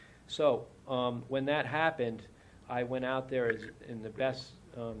here. So when that happened, I went out there in the best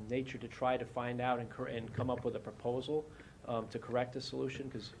nature to try to find out and come up with a proposal to correct the solution,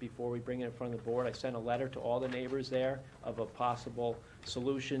 because before we bring it in front of the board, I sent a letter to all the neighbors there of a possible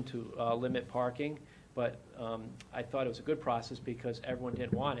solution to limit parking. But I thought it was a good process because everyone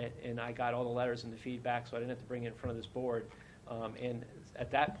didn't want it, and I got all the letters and the feedback, so I didn't have to bring it in front of this board. And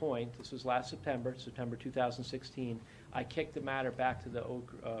at that point, this was last September 2016, I kicked the matter back to the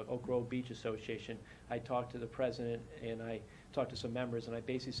Oak Grove Beach Association. I talked to the president and I talked to some members, and I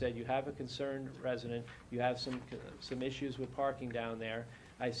basically said, you have a concerned resident, you have some issues with parking down there.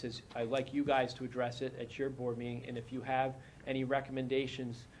 I says, I'd like you guys to address it at your board meeting, and if you have any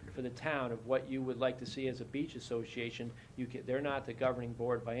recommendations for the town of what you would like to see as a beach association, they're not the governing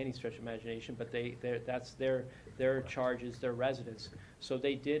board by any stretch of imagination, but that's their charges, their residents. So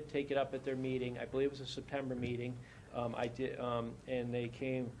they did take it up at their meeting. I believe it was a September meeting. And they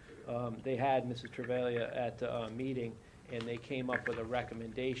came, they had Mrs. Trevelya at the meeting, and they came up with a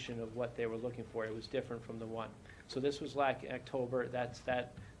recommendation of what they were looking for. It was different from the one. So this was like October.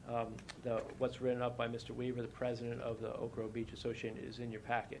 What's written up by Mr. Weaver, the president of the Oak Grove Beach Association, is in your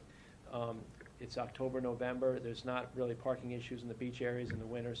packet. It's October, November. There's not really parking issues in the beach areas in the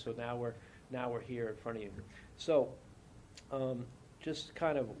winter, so now we're here in front of you. So just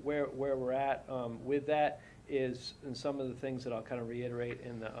kind of where we're at with that is, and some of the things that I'll kind of reiterate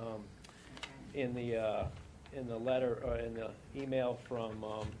in the letter or in the email from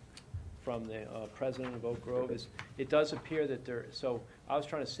the president of Oak Grove, is it does appear that so I was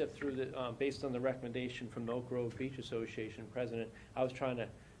trying to sift through based on the recommendation from the Oak Grove Beach Association president, I was trying to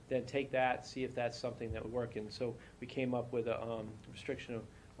then take that, see if that's something that would work. And so we came up with a restriction of,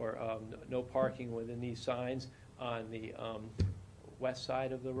 or no parking within these signs on the west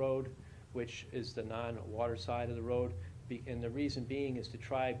side of the road, which is the non-water side of the road. And the reason being is to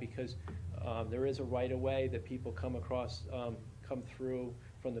try, because there is a right-of-way that people come across, come through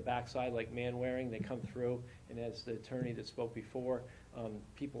from the backside, like man-wearing, they come through, and as the attorney that spoke before,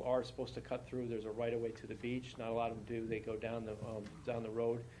 people are supposed to cut through. There's a right-of-way to the beach. Not a lot of them do. They go down the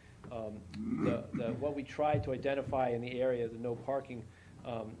road. What we tried to identify in the area, the no parking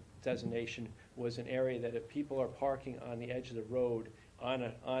designation, was an area that if people are parking on the edge of the road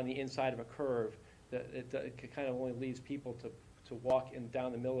on the inside of a curve, that it kind of only leaves people to walk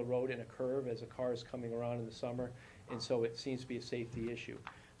down the middle of the road in a curve as a car is coming around in the summer, and so it seems to be a safety issue.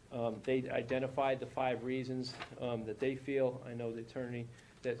 They identified the 5 reasons that they feel. I know the attorney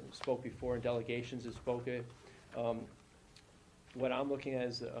that spoke before in delegations has spoken. What I'm looking at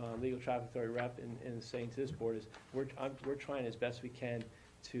as a legal traffic authority rep and saying to this board is we're trying as best we can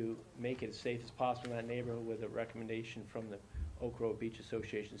to make it as safe as possible in that neighborhood with a recommendation from the Oak Grove Beach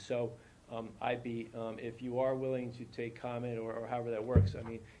Association. So I'd be, if you are willing to take comment or however that works, I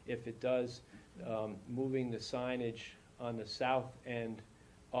mean, if it does, moving the signage on the south end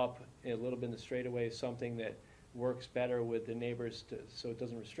up a little bit in the straightaway is something that works better with the neighbors so it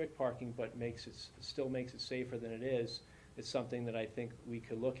doesn't restrict parking but still makes it safer than it is. It's something that I think we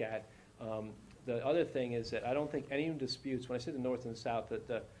could look at. The other thing is that I don't think anyone disputes, when I say the north and the south, that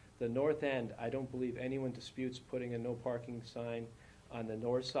the north end, I don't believe anyone disputes putting a no parking sign on the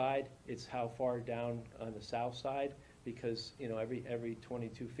north side. It's how far down on the south side, because every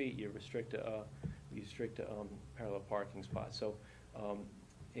 22 feet you restrict a parallel parking spot. So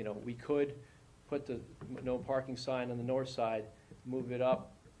we could put the no parking sign on the north side, move it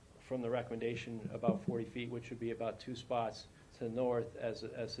up from the recommendation about 40 feet, which would be about 2 spots to the north as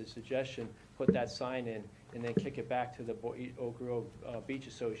a suggestion, put that sign in and then kick it back to the Oak Grove Beach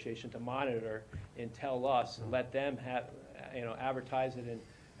Association to monitor and tell us, let them have, advertise it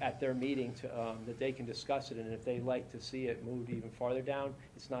at their meeting to, that they can discuss it, and if they like to see it moved even farther down,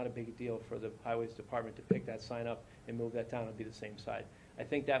 it's not a big deal for the Highways Department to pick that sign up and move that down and be the same side. I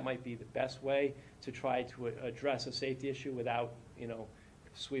think that might be the best way to try to address a safety issue without,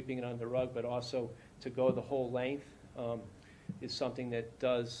 sweeping it under the rug, but also to go the whole length is something that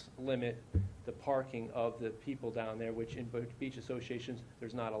does limit the parking of the people down there, which in beach associations,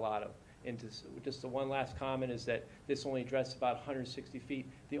 there's not a lot of. And just the one last comment is that this only addresses about 160 feet.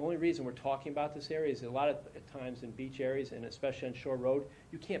 The only reason we're talking about this area is a lot of times in beach areas, and especially on Shore Road,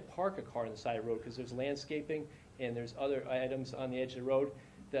 you can't park a car on the side of the road because there's landscaping and there's other items on the edge of the road.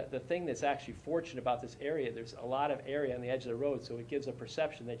 The thing that's actually fortunate about this area, there's a lot of area on the edge of the road, so it gives a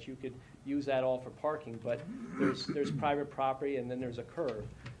perception that you could use that all for parking, but there's private property and then there's a curve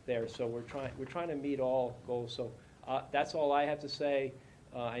there, so we're trying to meet all goals. So that's all I have to say.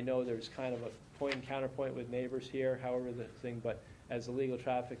 I know there's kind of a point and counterpoint with neighbors here, however the thing, but as a legal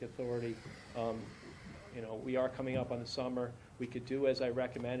traffic authority, we are coming up on the summer. We could do as I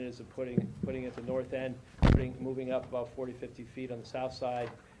recommended, is putting it at the north end, moving up about 40, 50 feet on the south side,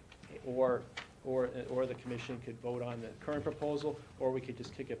 or the commission could vote on the current proposal, or we could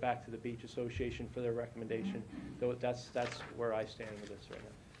just kick it back to the Beach Association for their recommendation. Though that's where I stand with this right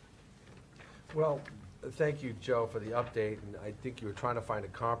now. Well, thank you, Joe, for the update, and I think you were trying to find a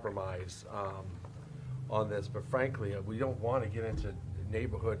compromise on this, but frankly, we don't want to get into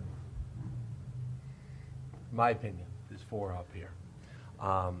neighborhood, my opinion, there's 4 up here.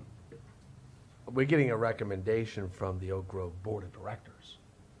 We're getting a recommendation from the Oak Grove Board of Directors.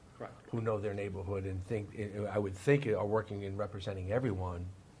 Correct. Who know their neighborhood and I would think are working in representing everyone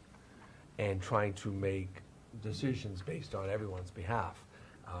and trying to make decisions based on everyone's behalf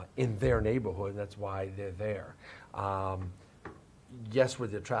in their neighborhood, and that's why they're there. Yes,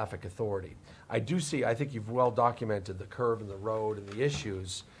 with the traffic authority. I think you've well documented the curve in the road and the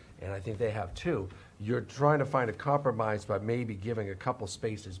issues, and I think they have too. You're trying to find a compromise by maybe giving a couple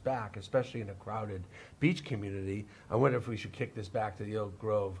spaces back, especially in a crowded beach community. I wonder if we should kick this back to the Oak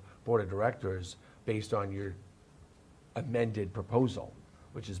Grove Board of Directors based on your amended proposal,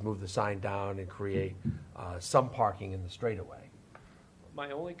 which is move the sign down and create some parking in the straightaway. My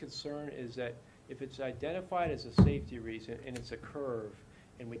only concern is that if it's identified as a safety reason and it's a curve,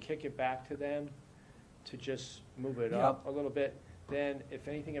 and we kick it back to them to just move it up a little bit, then if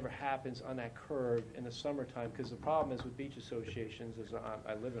anything ever happens on that curve in the summertime, because the problem is with beach associations, as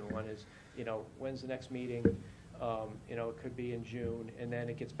I live in one, is, when's the next meeting? It could be in June, and then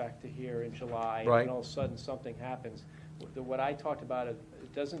it gets back to here in July, Right. and all of a sudden something happens. What I talked about, it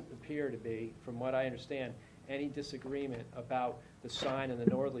doesn't appear to be, from what I understand, any disagreement about the sign on the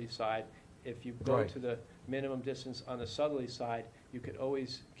northerly side. If you go Right. to the minimum distance on the southerly side, you could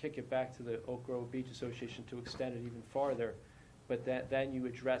always kick it back to the Oak Grove Beach Association to extend it even farther. But then you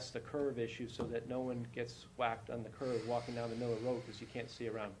address the curve issue so that no one gets whacked on the curve walking down the middle of the road because you can't see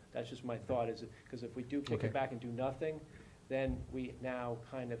around. That's just my thought, because if we do kick Okay. it back and do nothing, then we now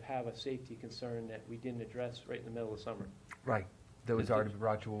kind of have a safety concern that we didn't address right in the middle of summer. Right. That was already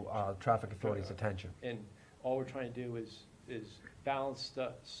brought to traffic authority's attention. And all we're trying to do is balance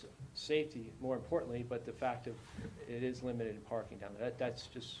the safety, more importantly, but the fact of it is limited parking down there. That's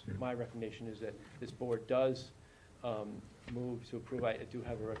just, my recommendation is that this board does move to approve. I do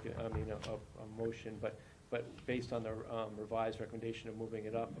have a motion, but based on the revised recommendation of moving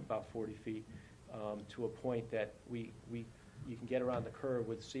it up about 40 feet to a point that you can get around the curve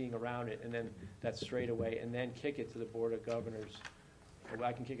with seeing around it, and then that's straight away, and then kick it to the Board of Governors.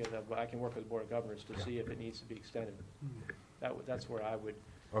 I can work with the Board of Governors to see if it needs to be extended. That's where I would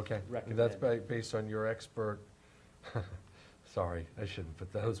Okay. recommend. That's based on your expert, sorry, I shouldn't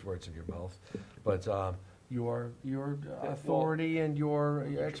put those words in your mouth, but your authority and your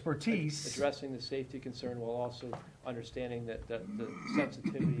expertise. Addressing the safety concern while also understanding that the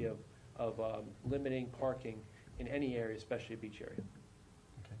sensitivity of limiting parking in any area, especially a beach area.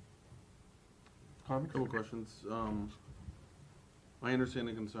 Okay. Carmen? Couple questions. My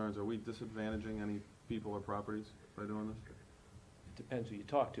understanding concerns, are we disadvantaging any people or properties by doing this? It depends who you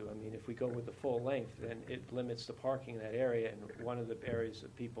talk to. I mean, if we go with the full length, then it limits the parking in that area, and one of the areas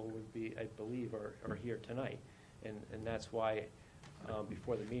that people would be, I believe, are here tonight. And that's why,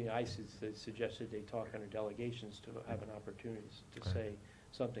 before the meeting, I suggested they talk under delegations to have an opportunity to say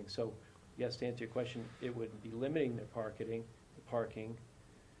something. So, yes, to answer your question, it would be limiting the parking,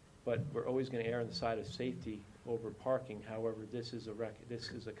 but we're always going to err on the side of safety over parking. However, this is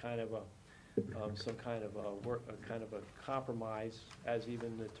a kind of some kind of a kind of a compromise, as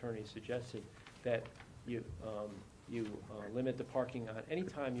even the attorney suggested, that you limit the parking on,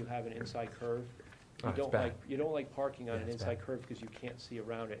 anytime you have an inside curve, Oh, it's bad. you don't like parking on Yeah, an it's inside bad. curve because you can't see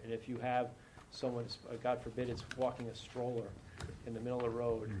around it. And if you have someone, God forbid, it's walking a stroller in the middle of the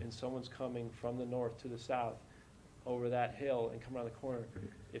road, and someone's coming from the north to the south over that hill and come around the corner,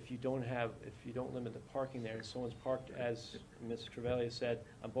 if you don't limit the parking there, and someone's parked, as Mr. Trevelyan said,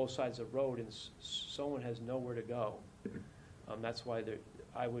 on both sides of the road, and someone has nowhere to go, that's why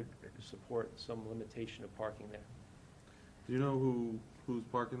I would support some limitation of parking there. Do you know who's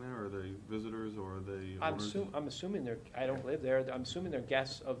parking there? Are they visitors or are they owners? I'm assuming I don't live there, I'm assuming they're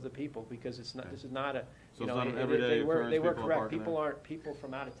guests of the people, because this is not a, So you it's know, not an everyday they were occurrence, people are correct. parking there? People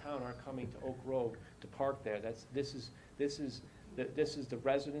from out of town aren't coming to Oak Grove to park there. This is the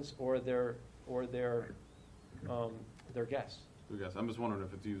residents or their guests. I guess, I'm just wondering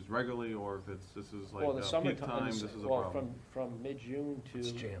if it's used regularly or if this is like Well, the peak summertime, time, this is a well, problem. from mid-June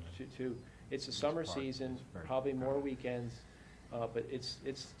It's jamming. to, it's the summer season, probably more weekends, but it's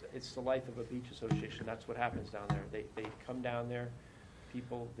the life of a beach association. That's what happens down there. They come down there,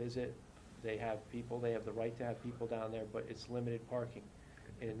 people visit, they have the right to have people down there, but it's limited parking.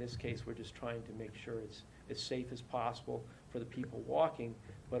 And in this case, we're just trying to make sure it's as safe as possible for the people walking,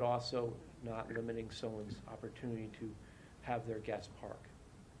 but also not limiting someone's opportunity to have their guests park.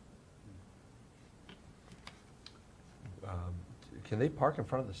 Can they park in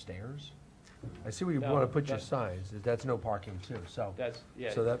front of the stairs? I see where you No, want to put your that- signs, that's no parking too, so.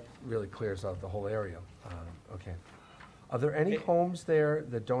 Yeah. So that really clears out the whole area. Okay. Are there any It- homes there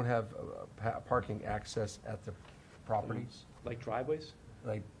that don't have parking access at the properties? Like driveways?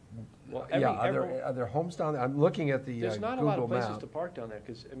 Like, Well, yeah, are there homes down there? I'm looking at the There's not a lot Google of places map. to park down there,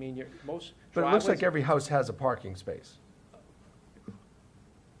 because, I mean, most But it looks like driveways- every house has a parking space.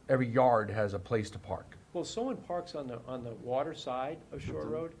 Every yard has a place to park. Well, someone parks on the water side of Shore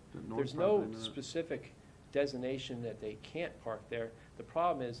Road. the north There's property, no isn't it? specific designation that they can't park there. The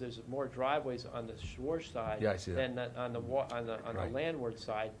problem is there's more driveways on the shore side Yeah, I see that. than on the Right. landward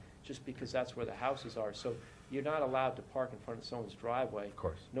side, just because that's where the houses are. So you're not allowed to park in front of someone's driveway. Of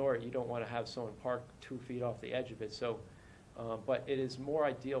course. Nor you don't want to have someone park 2 feet off the edge of it. So, but it is more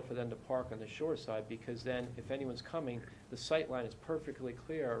ideal for them to park on the shore side, because then if anyone's coming, the sight line is perfectly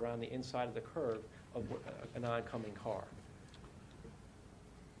clear around the inside of the curve of an oncoming car.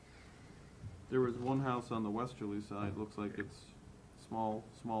 There was one house on the westerly side, looks like it's small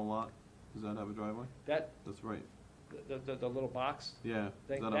lot. Does that have a driveway? That, That's right. the little box Yeah. Is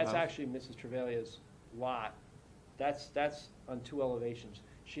thing, that a that's house? actually Mrs. Trevelyan's lot. That's on 2 elevations.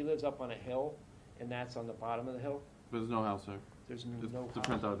 She lives up on a hill, and that's on the bottom of the hill. But there's no house there. There's It's- no The house.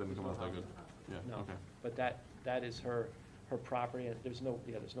 printout didn't come out that good. Yeah, No. okay. But that is her property, and there's no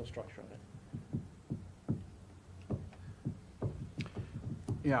structure on it.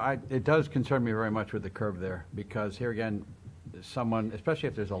 Yeah, it does concern me very much with the curve there, because here again, someone, especially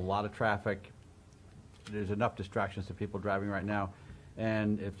if there's a lot of traffic, there's enough distractions to people driving right now,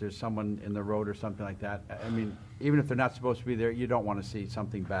 and if there's someone in the road or something like that, I mean, even if they're not supposed to be there, you don't want to see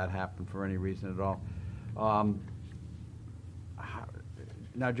something bad happen for any reason at all.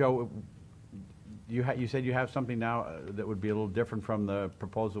 Now, Joe, you said you have something now that would be a little different from the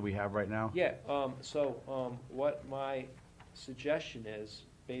proposal we have right now? Yeah, what my suggestion is,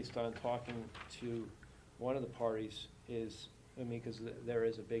 based on talking to one of the parties, is, I mean, because there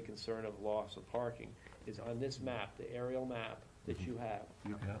is a big concern of loss of parking, is on this map, the aerial map that you have.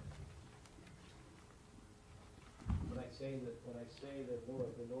 Yeah. When I say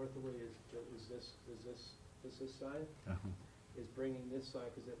the northerly is this sign? Is bringing this sign,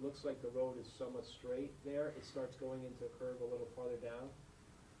 because it looks like the road is somewhat straight there. It starts going into a curve a little farther down.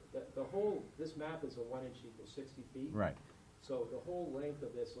 This map is a 1 inch equals 60 feet. Right. So the whole length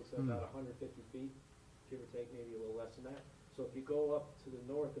of this looks like about 150 feet, give or take, maybe a little less than that. So if you go up to the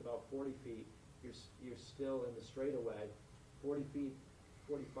north about 40 feet, you're still in the straightaway. 40 feet,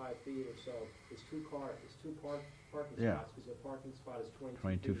 45 feet or so is two parking Yeah. spots, because the parking spot is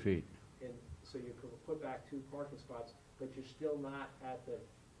 22 feet. And so you could put back 2 parking spots, but you're still not at the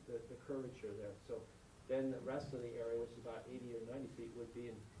curvature there. So then the rest of the area, which is about 80 or 90 feet, would be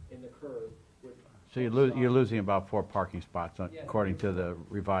in the curve. So you're losing about 4 parking spots Yeah. according to the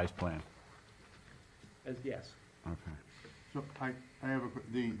revised plan? Yes. Okay. So I have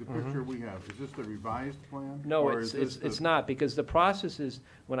the picture we have, is this the revised plan? No, Or is this it's the- not, because the process is,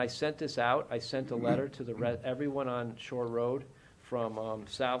 when I sent this out, I sent a letter to everyone on Shore Road from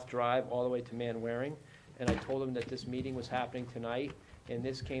South Drive all the way to Manwaring, and I told them that this meeting was happening tonight, and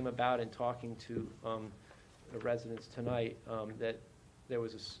this came about in talking to the residents tonight, that there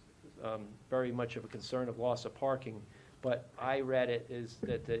was very much of a concern of loss of parking. But I read it is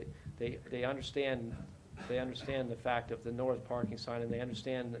that they understand the fact of the north parking sign, and they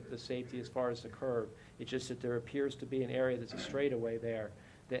understand the safety as far as the curve. It's just that there appears to be an area that's a straightaway there,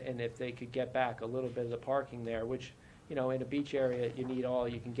 and if they could get back a little bit of the parking there, which, in a beach area, you need all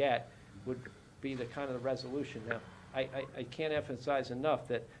you can get, would be the kind of the resolution. Now, I can't emphasize enough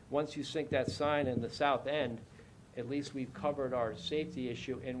that once you sink that sign in the south end, at least we've covered our safety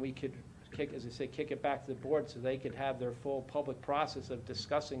issue, and we could kick it back to the board so they could have their full public process of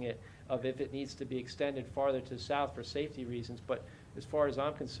discussing it, of if it needs to be extended farther to the south for safety reasons. But as far as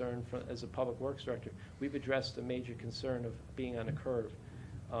I'm concerned, as a public works director, we've addressed the major concern of being on a curve.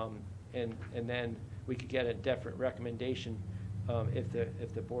 And then we could get a definite recommendation if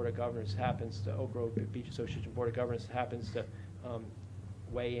the Board of Governors happens to, Oak Grove Beach Association Board of Governors happens to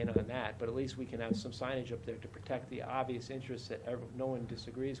weigh in on that. But at least we can have some signage up there to protect the obvious interests that no one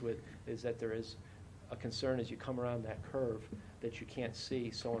disagrees with, is that there is a concern as you come around that curve that you can't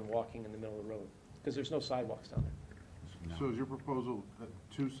see someone walking in the middle of the road, because there's no sidewalks down there. So is your proposal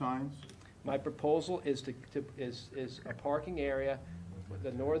 2 signs? My proposal is is a parking area.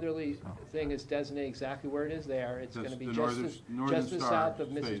 The northerly thing is designated exactly where it is there. It's going to be just to the south of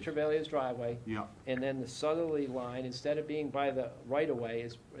Mrs. Trevelyan's driveway. Yeah. And then the southerly line, instead of being by the right-of-way,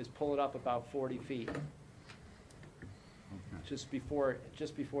 is pull it up about 40 feet, Okay. just before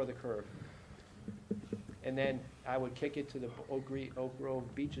the curve. And then I would kick it to the Oak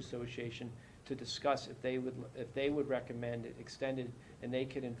Grove Beach Association to discuss if they would recommend it extended, and they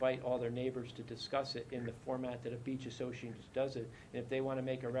could invite all their neighbors to discuss it in the format that a beach association does it. And if they want to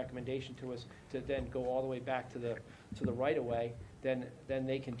make a recommendation to us to then go all the way back to the right of way, then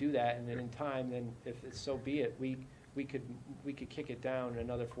they can do that. And then in time, then if it's so be it, we could kick it down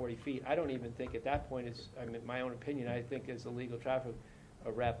another 40 feet. I don't even think at that point my own opinion. I think as a legal traffic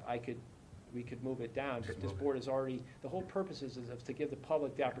rep, we could move it down. This board is already, the whole purpose is to give the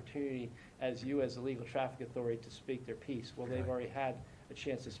public the opportunity, as you as the legal traffic authority, to speak their piece. Well, they've already had a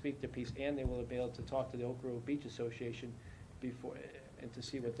chance to speak their piece, and they will be able to talk to the Oak Grove Beach Association before, and to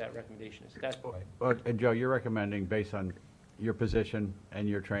see what that recommendation is. That's And Joe, you're recommending, based on your position and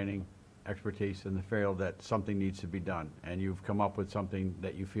your training, expertise in the field, that something needs to be done, and you've come up with something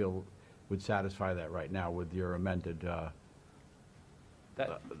that you feel would satisfy that right now with your amended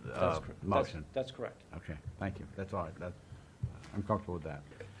motion. That's correct. Okay, thank you. That's all. I'm comfortable with that.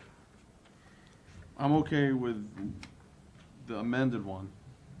 I'm okay with the amended one.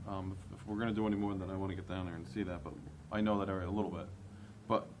 If we're gonna do any more, then I wanna get down there and see that, but I know that area a little bit.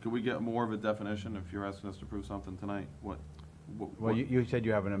 But could we get more of a definition if you're asking us to prove something tonight? Well, you said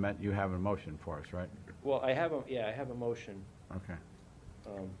you have you have a motion for us, right? Well, I have a motion. Okay.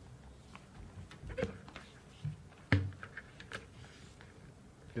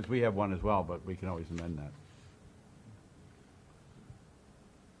 Because we have one as well, but we can always amend that.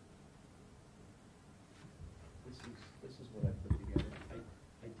 This is what I put together.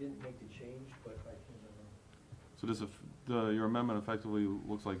 I didn't make the change, but I can. So your amendment effectively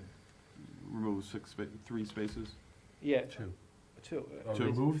looks like removes 3 spaces? Yeah. Two. Two. To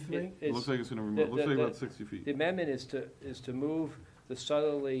remove 3? It looks like it's gonna remove, looks like about 60 feet. The amendment is to move the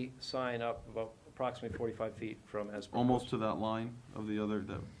southerly sign up about approximately 45 feet from as proposed. Almost to that line of the other,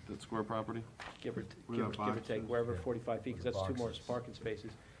 that square property? Give or Where that box take, is? wherever Yeah. 45 feet, because that's 2 more Boxes. parking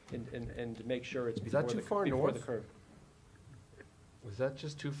spaces. And to make sure it's Is before that too the far before the north? curve. Was that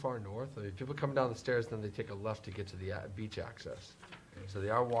just too far north? I mean, people come down the stairs, then they take a left to get to the beach access. So they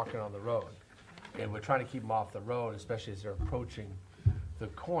are walking on the road. And we're trying to keep them off the road, especially as they're approaching the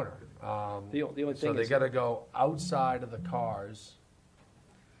corner. The only So thing they is, gotta go outside of the cars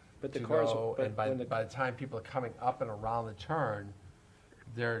but the to cars, go, but and by when the the time people are coming up and around the turn,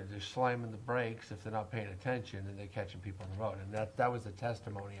 they're slamming the brakes if they're not paying attention, and they're catching people on the road. And that was the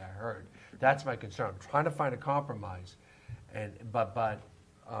testimony I heard. That's my concern. I'm trying to find a compromise, but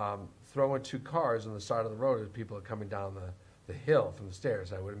throwing 2 cars on the side of the road as people are coming down the hill from the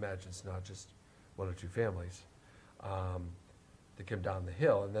stairs, I would imagine it's not just 1 or 2 families. They come down the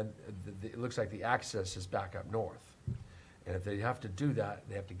hill, and then it looks like the access is back up north. And if they have to do that,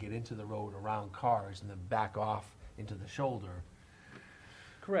 they have to get into the road around cars and then back off into the shoulder.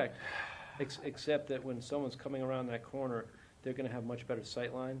 correct, except that when someone's coming around that corner, they're gonna have much better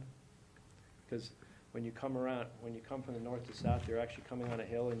sight line. Because when you come from the north to south, you're actually coming on a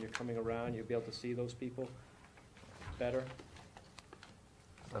hill and you're coming around, you'll be able to see those people better.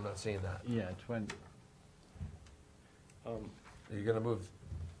 I'm not seeing that. Yeah, it's when, You're gonna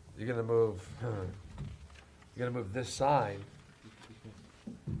move this sign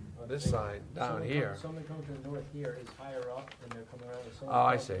this sign down here. Someone coming from the north here is higher up, and they're coming around. Someone Oh,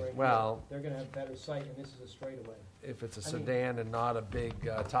 I coming see. right here, Well- they're gonna have better sight, and this is a straightaway. If it's a I mean- sedan and not a big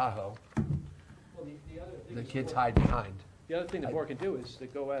Tahoe, Well, the other thing the is kids board- hide behind. The other thing the board can do is to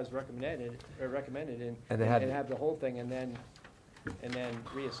go as recommended, and And they had- have the whole thing, and then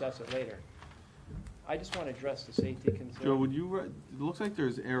reassess it later. I just want to address the safety concern. Joe, would you, it looks like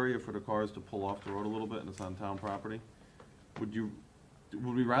there's area for the cars to pull off the road a little bit, and it's on town property. Would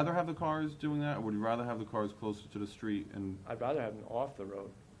we rather have the cars doing that, or would you rather have the cars closer to the street? And I'd rather have them off the road.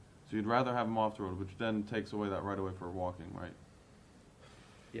 so you'd rather have them off the road, which then takes away that right of way for walking, right?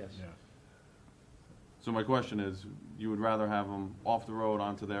 Yes. So my question is, you would rather have them off the road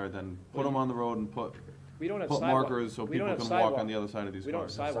onto there than put them on the road and put We don't have put sidewalk. markers so we don't people have can walk on sidewalk. the other side of these We don't have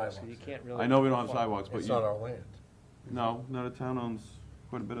cars? sidewalks, so you Sidewalks, can't really. I know we don't have sidewalks, but It's you, not our land. no, the town owns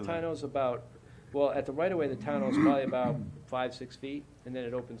quite a bit The of town that. owns about, well, at the right of way, the town owns probably about 5-6 feet, and then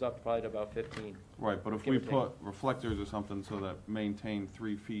it opens up probably to about 15. Right, but if give we or take. put reflectors or something so that maintain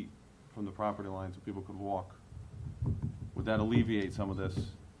 3 feet from the property line so people could walk, would that alleviate some of this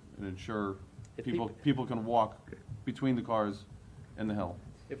and ensure If people can walk between the cars and the hill?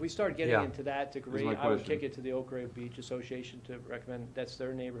 If we start getting Yeah. into that degree, my I would question. kick it to the Oak Grove Beach Association to recommend, that's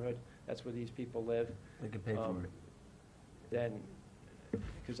their neighborhood, that's where these people live. They can pay for Um, it. Then,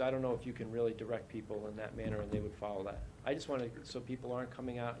 because I don't know if you can really direct people in that manner and they would follow that. I just want to, so people aren't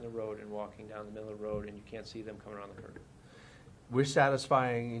coming out in the road and walking down the middle of the road and you can't see them coming around the curve. We're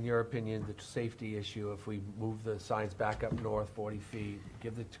satisfying, in your opinion, the safety issue if we move the signs back up north 40 feet,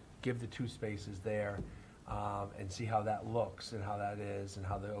 give the 2 spaces there, and see how that looks and how that is and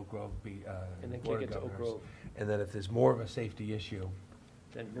how the Oak Grove And then Board kick of it to Oak Governors. Grove, And then if there's more of a safety issue,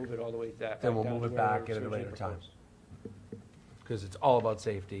 then move it all the way back. then we'll down move to it where back it's at a later originally time. proposed. because it's all about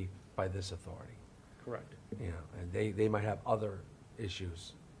safety by this authority, Correct. you know, and they might have other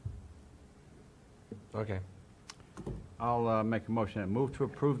issues. Okay. I'll make a motion and move to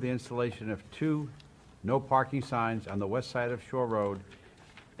approve the installation of 2 no parking signs on the west side of Shore Road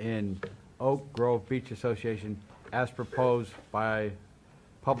in Oak Grove Beach Association as proposed by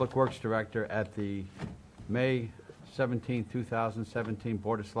Public Works Director at the May 17, 2017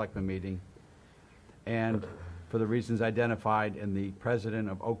 Board of Selectmen meeting, and for the reasons identified in the President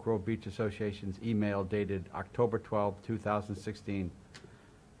of Oak Grove Beach Association's email dated October 12, 2016,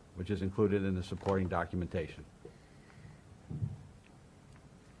 which is included in the supporting documentation.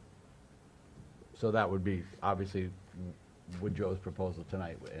 So that would be, obviously, with Joe's proposal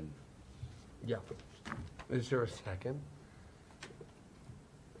tonight, and Yeah. Is there a second?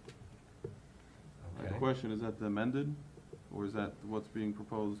 The Okay. question, is that the amended, or is that what's being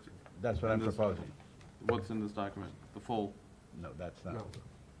proposed? that's what I'm in this- proposing. What's in this document, the full? No, that's not. No.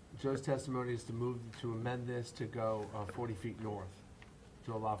 Joe's testimony is to amend this to go 40 feet north,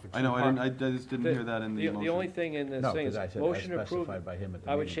 to allow for 2 I know, I just didn't hear that in the The only motion. thing in this No, thing is because I said motion to as approve. specified by him at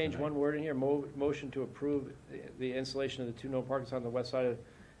the I would meeting change tonight. one word in here, motion to approve the installation of the 2 no parking on the west side of,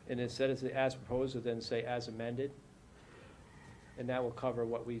 and instead of the as proposed, it then say as amended. And that will cover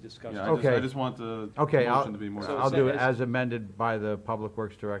what we discussed. Yeah, Okay. I just want the Okay, motion to be more. So I'll do it as- as amended by the Public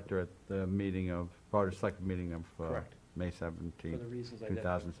Works Director at the meeting of, Board of Selectmen meeting of Correct. May For the 17, reasons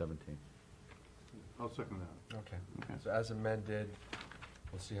identified. 2017. I'll second that. Okay. Okay. So as amended,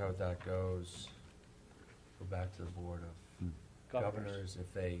 we'll see how that goes. Go back to the Board of Governors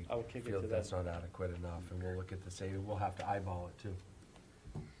if they I will kick it feel to that that's them. not adequate enough, and we'll look at the saving. We'll have to eyeball it, too.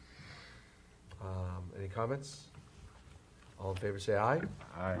 Any comments? All in favor, say aye.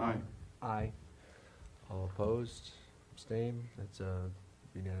 Aye. Aye. All opposed, abstain? That's a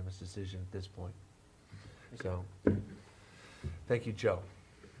unanimous decision at this point. So, thank you, Joe.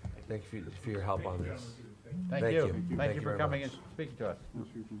 Thank you for your help on this. Thank Thank you. you. Thank Thank you you for very coming much. and speaking to us.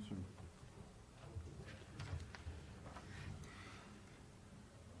 What's your concern?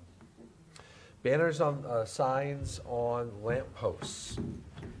 Banners on, signs on lamp posts.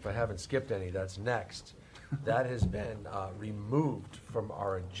 If I haven't skipped any, that's next. That has been removed from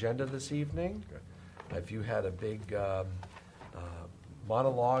our agenda this evening. If you had a big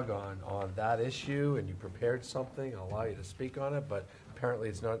monologue on that issue and you prepared something, I'll allow you to speak on it, but apparently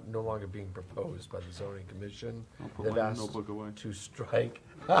it's no longer being proposed by the zoning commission. I'll put They've my asked notebook away. to strike.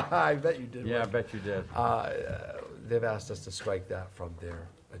 I bet you did. Yeah, I Rick. bet you did. They've asked us to strike that from their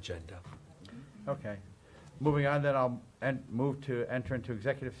agenda. Okay. Moving on, then I'll move to enter into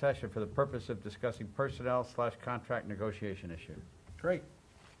executive session for the purpose of discussing personnel/contract negotiation issue. Great.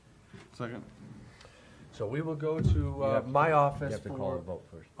 Second? So we will go You to have to- my You office have to call for, the vote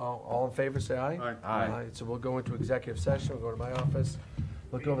first. all in favor, say aye. Aye. Aye. So we'll go into executive session, we'll go to my office,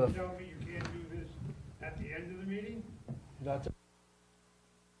 look over the. You tell me you can't do this at the end of the meeting? Not to-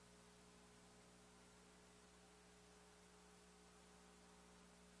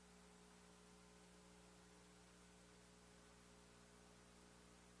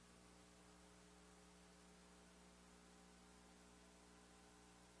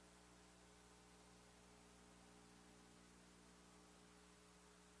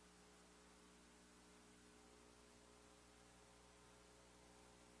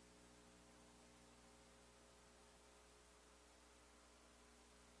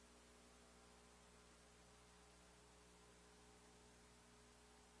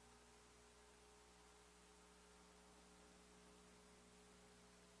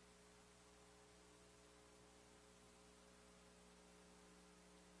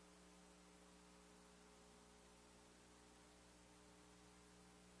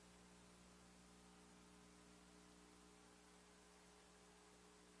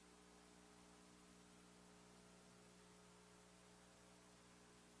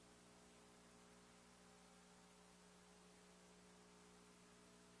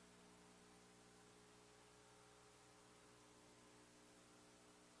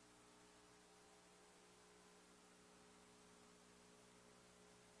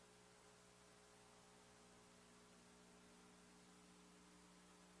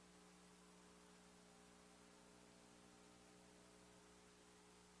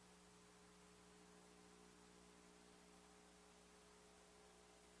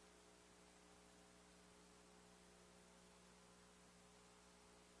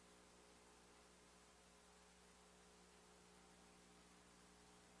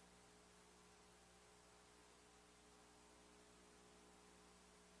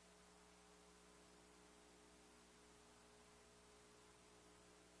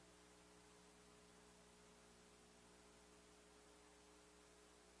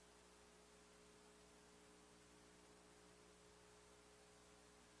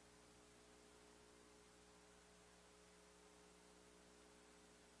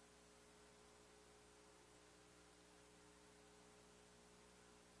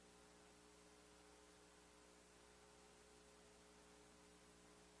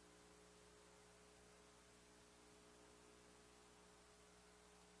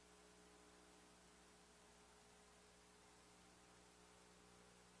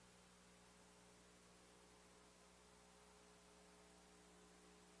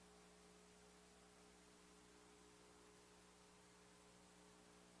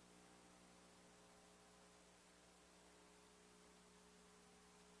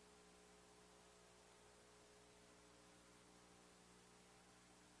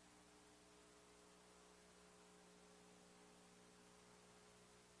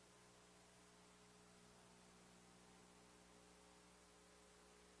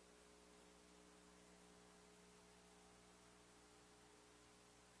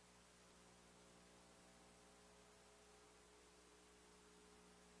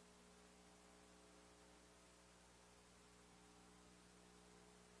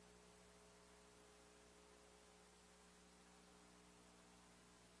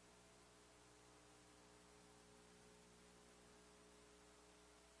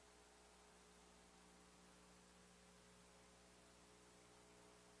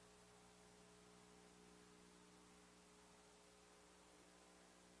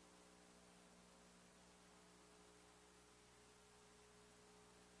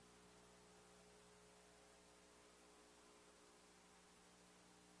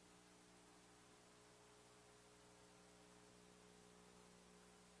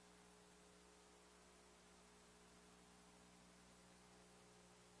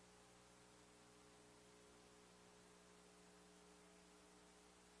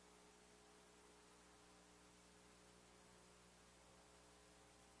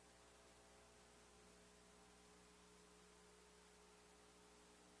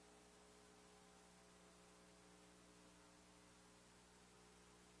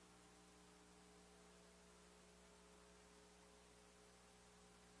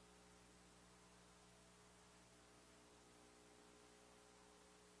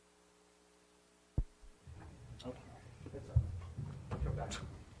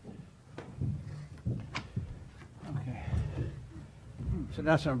 So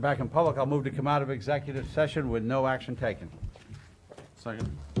now, we're back in public. I'll move to come out of executive session with no action taken.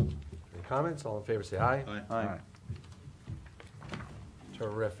 Second. Any comments? All in favor, say aye. Aye.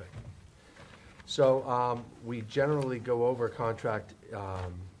 Terrific. So we generally go over contract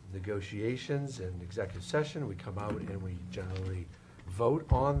negotiations in executive session. We come out and we generally vote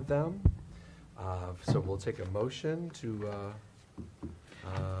on them. So we'll take a motion to,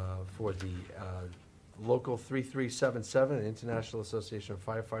 for the Local 3377, International Association of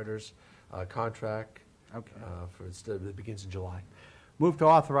Firefighters contract that begins in July. Move to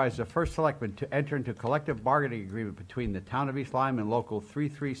authorize the first selectman to enter into collective bargaining agreement between the Town of East Lyme and Local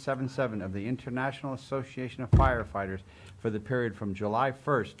 3377 of the International Association of Firefighters for the period from July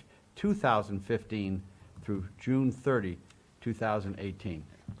 1st, 2015 through June 30, 2018.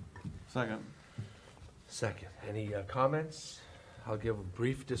 Second. Second. Any comments? I'll give a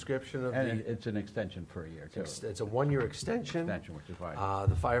brief description of And the, it's an extension for a year, too. it's a one-year extension. Extension, which is why.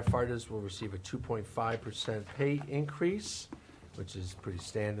 The firefighters will receive a 2.5% pay increase, which is pretty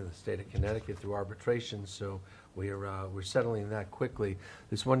standard in the state of Connecticut through arbitration, so we're settling that quickly.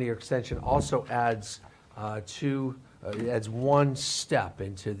 This one-year extension also adds adds one step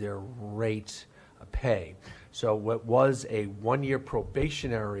into their rate pay. So what was a one-year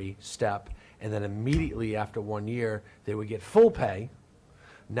probationary step, and then immediately after 1 year, they would get full pay.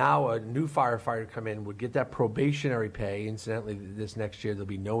 Now a new firefighter come in would get that probationary pay. Incidentally, this next year there'll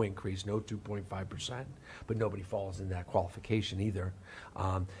be no increase, no 2.5%, but nobody falls in that qualification either.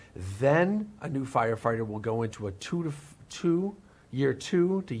 Then a new firefighter will go into a year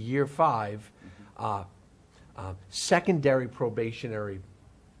two to year 5 secondary probationary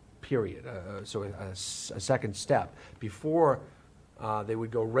period, so a second step before they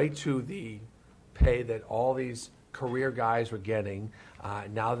would go right to the pay that all these career guys were getting.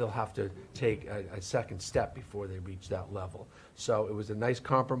 Now they'll have to take a second step before they reach that level. So it was a nice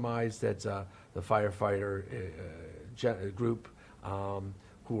compromise that the firefighter group,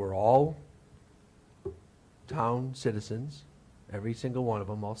 who are all town citizens, every single one of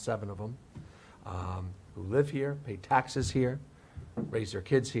them, all 7 of them, who live here, pay taxes here, raise their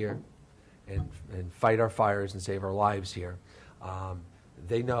kids here, and fight our fires and save our lives here.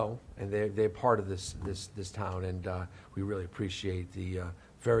 They know, and they're part of this town, and we really appreciate the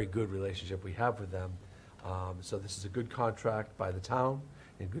very good relationship we have with them. So this is a good contract by the town,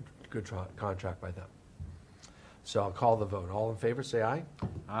 and good contract by them. So I'll call the vote. All in favor, say aye.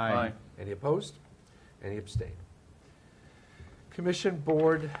 Aye. Any opposed? Any abstain? Commission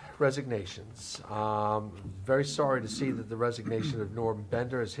board resignations. Very sorry to see that the resignation of Norm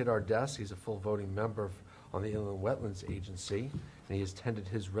Bender has hit our desk. He's a full voting member on the Inland Wetlands Agency, and he has tendered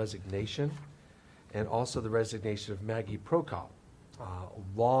his resignation, and also the resignation of Maggie Prokop, a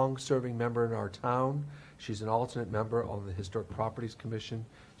long-serving member in our town. She's an alternate member on the Historic Properties Commission.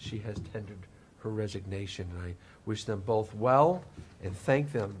 She has tendered her resignation, and I wish them both well and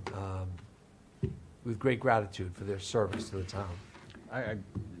thank them with great gratitude for their service to the town. I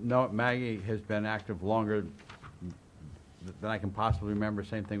know Maggie has been active longer than I can possibly remember.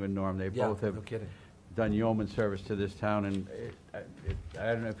 Same thing with Norm. They both have no kidding. done yeoman service to this town, and I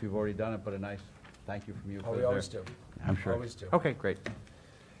don't know if you've already done it, but a nice thank you from you. Oh, we always do. I'm sure. Always do. Okay, great.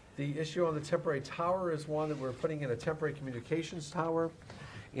 The issue on the temporary tower is one that we're putting in a temporary communications tower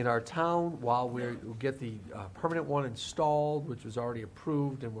in our town while we get the permanent one installed, which was already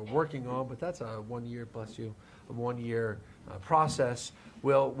approved and we're working on, but that's a 1 year, bless you, a 1 year process.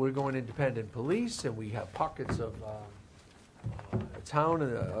 Well, we're going independent police, and we have pockets of town,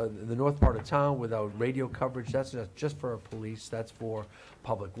 in the north part of town without radio coverage. That's not just for our police, that's for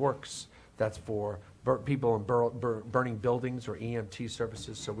public works, that's for people in burning buildings or EMT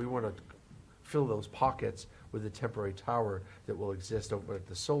services. So we want to fill those pockets with a temporary tower that will exist over at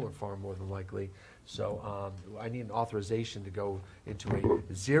the solar farm more than likely. So I need an authorization to go into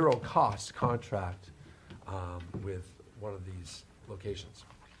a zero-cost contract with one of these locations.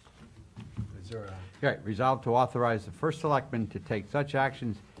 Is there a... Okay, resolved to authorize the first selectman to take such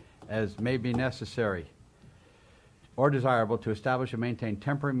actions as may be necessary or desirable to establish and maintain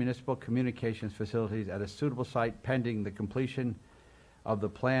temporary municipal communications facilities at a suitable site pending the completion of the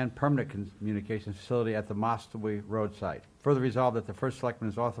planned permanent communications facility at the Mostaway Road site. Further resolved that the first selectman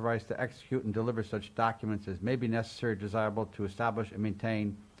is authorized to execute and deliver such documents as may be necessary or desirable to establish and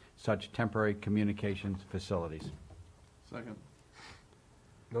maintain such temporary communications facilities. Second.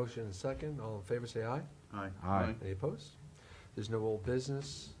 Motion and second. All in favor, say aye. Aye. Aye. Any opposed? There's no old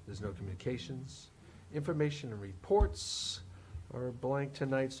business. There's no communications. Information and reports are blank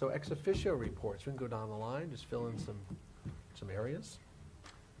tonight, so ex officio reports. We can go down the line, just fill in some areas.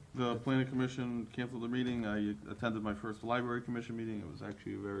 The planning commission canceled the meeting. I attended my first library commission meeting. It was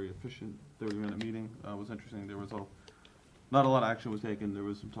actually a very efficient 30-minute meeting. It was interesting. There was not a lot of action was taken. There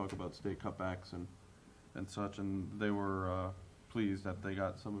was some talk about state cutbacks and such, and they were pleased that they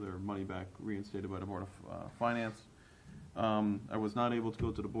got some of their money back reinstated by the Board of Finance. I was not able to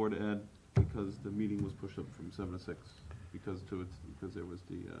go to the Board of Ed because the meeting was pushed up from 7 to 6 because there was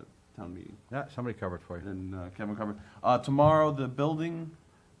the town meeting. Yeah, somebody covered for you. And Kevin covered. Tomorrow, the building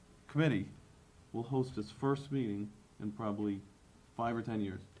committee will host its first meeting in probably 5 or 10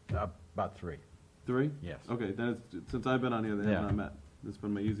 years. About 3. 3? Yes. Okay, then since I've been on here, they have not met. It's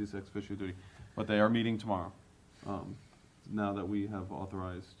been my easiest ex officio duty. But they are meeting tomorrow, now that we have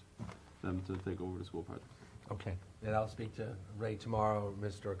authorized them to take over the school project. Okay, and I'll speak to Ray tomorrow,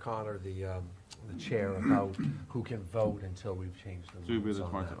 Mr. O'Connor, the chair, about who can vote until we've changed the rules So you'll be there on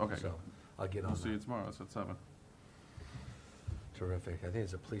tomorrow, that. okay. So I'll get on We'll see you that. tomorrow, it's at 7. Terrific. I think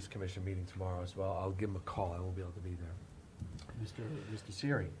it's a police commission meeting tomorrow as well. I'll give him a call. I won't be able to be there. Mr.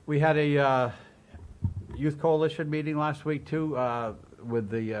 Siri. We had a Youth Coalition meeting last week, too,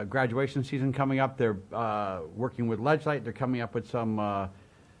 with the graduation season coming up. They're working with Ledgelight. They're coming up with some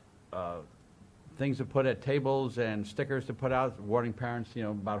things to put at tables and stickers to put out, warning parents,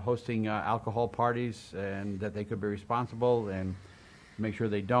 about hosting alcohol parties and that they could be responsible and make sure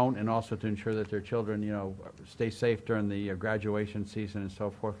they don't, and also to ensure that their children, stay safe during the graduation season and so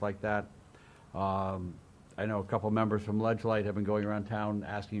forth like that. I know a couple members from Ledgelight have been going around town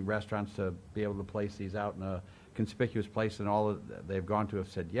asking restaurants to be able to place these out in a conspicuous place, and all they've gone to have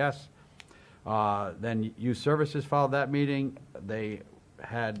said yes. Then Youth Services followed that meeting. They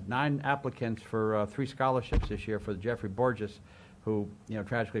had 9 applicants for 3 scholarships this year for Jeffrey Borges, who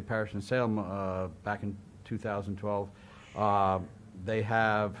tragically perished in Salem back in 2012. They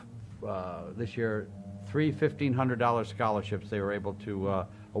have this year 3 $1,500 scholarships they were able to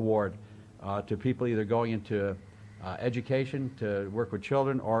award to people either going into education to work with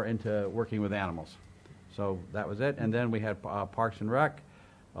children or into working with animals. So that was it. And then we had Parks and Rec.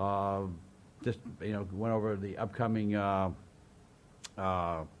 Just went over the upcoming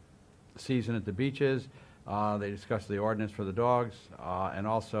season at the beaches. They discussed the ordinance for the dogs, and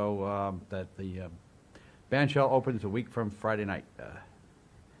also that the band shell opens a week from Friday night.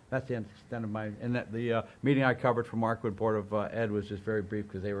 That's the extent of my, and that the meeting I covered from Markwood Board of Ed was just very brief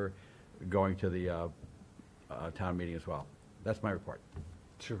because they were going to the town meeting as well. That's my report.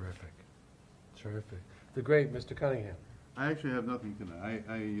 Terrific. Terrific. The great Mr. Cunningham. I actually have nothing tonight.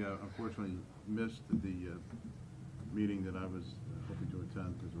 I unfortunately missed the meeting that I was hoping to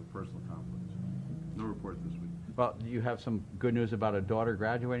attend because of a personal conflict. No report this week. Well, you have some good news about a daughter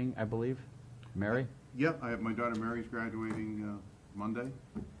graduating, I believe. Mary? Yep, I have my daughter Mary's graduating Monday,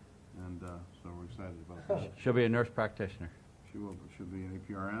 and so we're excited about that. She'll be a nurse practitioner. She'll be an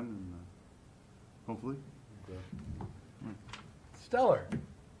APRN, and hopefully.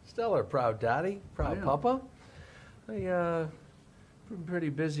 Stellar, proud daddy, proud Yeah. papa. Been pretty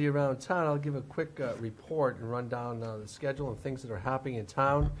busy around town. I'll give a quick report and run down the schedule and things that are happening in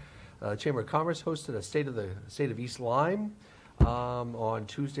town. Chamber of Commerce hosted a State of East Lyme on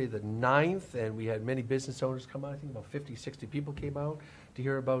Tuesday the 9th, and we had many business owners come out. I think about 50, 60 people came out to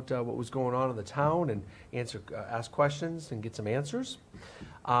hear about what was going on in the town and ask questions and get some answers.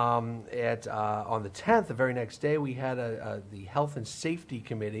 On the 10th, the very next day, we had the Health and Safety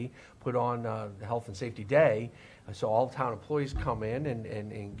Committee put on the Health and Safety Day. So all town employees come in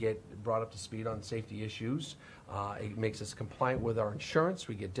and get brought up to speed on safety issues. It makes us compliant with our insurance.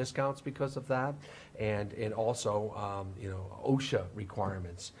 We get discounts because of that. And also, OSHA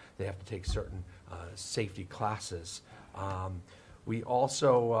requirements. They have to take certain safety classes. We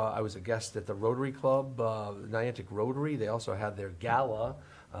also, I was a guest at the Rotary Club, Niantic Rotary. They also had their gala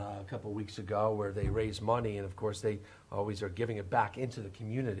a couple of weeks ago where they raise money, and of course they always are giving it back into the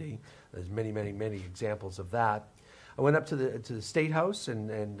community. There's many, many, many examples of that. I went up to the State House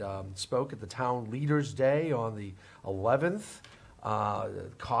and spoke at the Town Leaders Day on the 11th.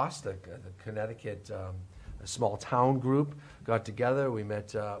 COST, the Connecticut a small town group, got together. We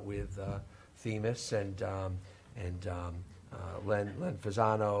met with Themis and Len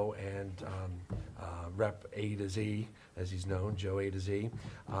Fasano and Rep A to Z, as he's known, Joe A to Z,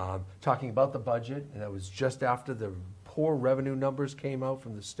 talking about the budget, and that was just after the poor revenue numbers came out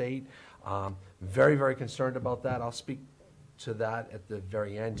from the state. Very, very concerned about that. I'll speak to that at the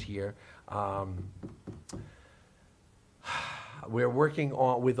very end here. We're working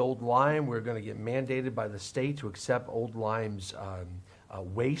with Old Lyme. We're going to get mandated by the state to accept Old Lyme's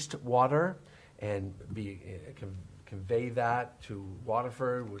wastewater and convey that to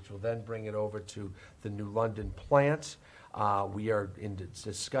Waterford, which will then bring it over to the New London plant. We are in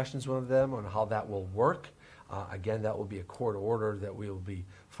discussions with them on how that will work. Again, that will be a court order that we will be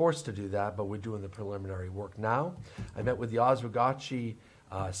forced to do that, but we're doing the preliminary work now. I met with the Oswegatchie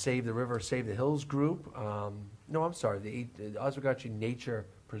Save the River, Save the Hills group. No, I'm sorry, the Oswegatchie Nature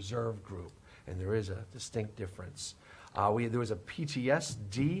Preserve group, and there is a distinct difference. There was a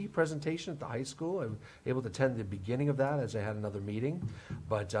PTSD presentation at the high school. I was able to attend the beginning of that as I had another meeting,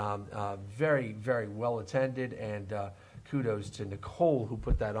 but very, very well attended, and kudos to Nicole who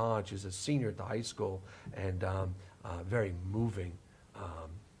put that on. She's a senior at the high school, and very moving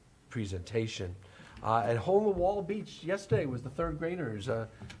presentation. At Hole in the Wall Beach yesterday was the third graders. If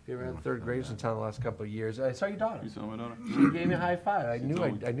you ever had third graders in town the last couple of years, I saw your daughter. You saw my daughter? She gave me a high five. I knew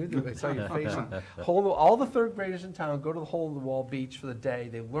that I saw your face. All the third graders in town go to the Hole in the Wall Beach for the day.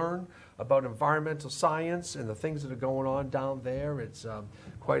 They learn about environmental science and the things that are going on down there. It's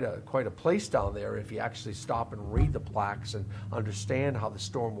quite a place down there if you actually stop and read the plaques and understand how the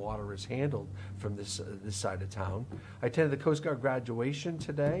storm water is handled from this side of town. I attended the Coast Guard graduation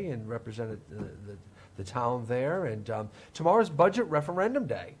today and represented the town there. And tomorrow's budget referendum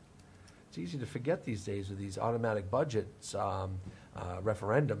day. It's easy to forget these days with these automatic budgets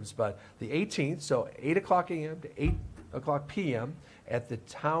referendums, but the 18th, so 8 o'clock a.m. to 8 o'clock p.m. at the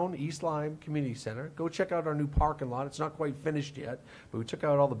town East Lyme Community Center. Go check out our new parking lot. It's not quite finished yet, but we took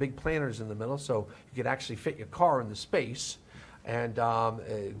out all the big planters in the middle so you could actually fit your car in the space, and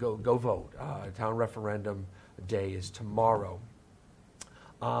go vote. Town referendum day is tomorrow.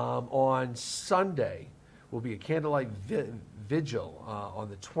 On Sunday will be a candlelight vigil on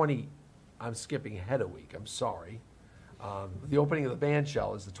the I'm skipping ahead a week, I'm sorry. The opening of the band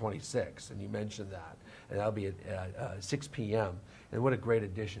shell is the 26th, and you mentioned that. And that'll be at 6 p.m. And what a great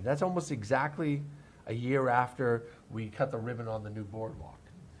addition. That's almost exactly a year after we cut the ribbon on the new boardwalk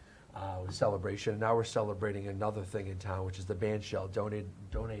celebration. And now we're celebrating another thing in town, which is the band shell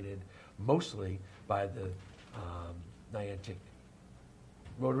donated mostly by the Niantic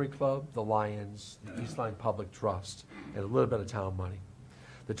Rotary Club, the Lions, the East Line Public Trust, and a little bit of town money.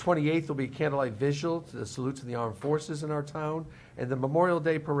 The 28th will be a candlelight vigil to the salute to the armed forces in our town, and the Memorial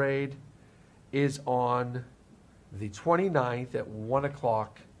Day Parade is on the 29th at 1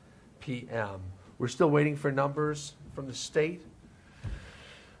 o'clock p.m. We're still waiting for numbers from the state.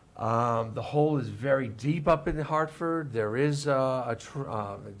 The hole is very deep up in Hartford. There is a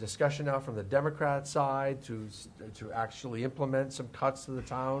discussion now from the Democrat side to actually implement some cuts to the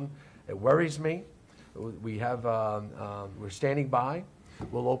town. It worries me. We're standing by.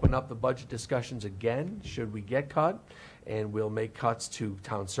 We'll open up the budget discussions again should we get cut, and we'll make cuts to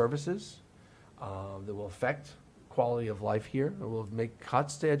town services that will affect quality of life here. We'll make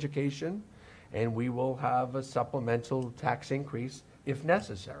cuts to education, and we will have a supplemental tax increase if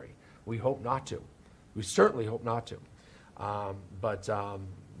necessary. We hope not to. We certainly hope not to. But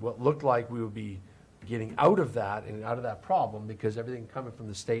what looked like we would be getting out of that and out of that problem, because everything coming from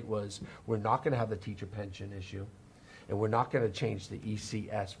the state was we're not going to have the teacher pension issue, and we're not going to change the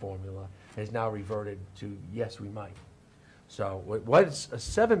ECS formula, has now reverted to yes, we might. So what was a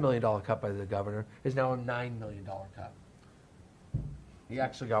 $7 million cut by the governor is now a $9 million cut. He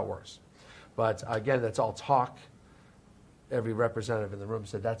actually got worse. But again, that's all talk. Every representative in the room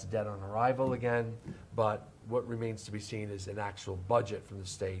said that's dead on arrival again. But what remains to be seen is an actual budget from the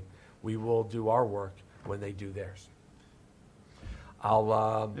state. We will do our work when they do theirs. Hey,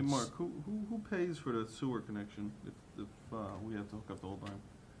 Mark, who pays for the sewer connection if we have to hook up the Old Line?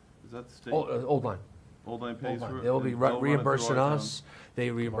 Is that the state? Old Line. Old Line pays for it? They'll be and they'll run it through reimbursing our us. They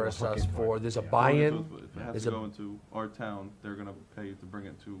reimburse us for, there's a town? buy-in. If it has to go into our town, they're gonna pay to bring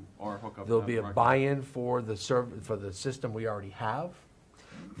it to our hookup. There'll down be a correct? buy-in for the for the system we already have.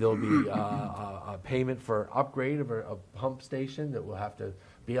 There'll be a payment for upgrade of a pump station that will have to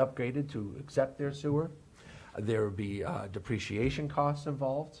be upgraded to accept their sewer. There will be depreciation costs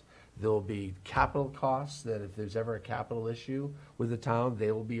involved. There'll be capital costs that if there's ever a capital issue with the town,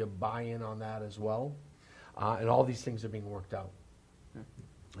 there will be a buy-in on that as well. And all these things are being worked out.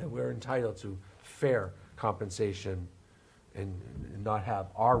 And we're entitled to fair compensation and not have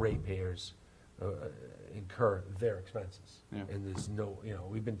our ratepayers incur their expenses. Yeah. And there's no,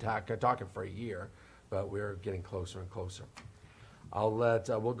 we've been talking for a year, but we're getting closer and closer.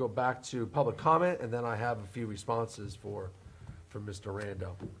 We'll go back to public comment, and then I have a few responses for Mr.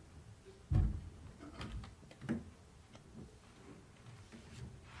 Rando.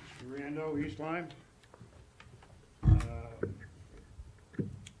 Mr. Rando, East Lyme.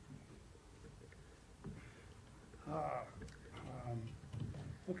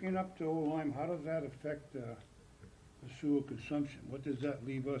 Hooking up to Old Lyme, how does that affect the sewer consumption? What does that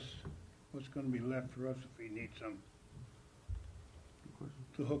leave us? What's gonna be left for us if we need some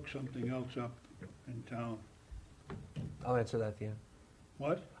to hook something else up in town. I'll answer that at the end.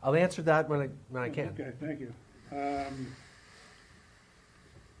 What? I'll answer that when I can. Okay, thank you.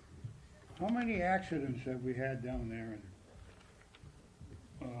 How many accidents have we had down there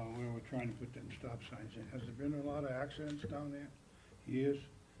where we're trying to put them stop signs in? Has there been a lot of accidents down there? Years?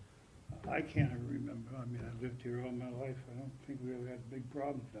 I can't ever remember. I mean, I've lived here all my life. I don't think we ever had big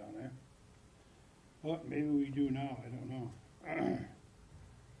problems down there. Well, maybe we do now, I don't know.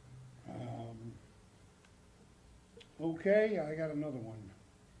 Okay, I got another one.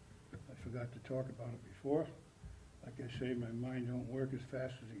 I forgot to talk about it before. Like I say, my mind don't work as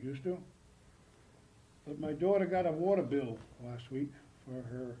fast as it used to. But my daughter got a water bill last week for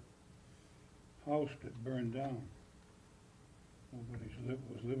her house that burned down. Nobody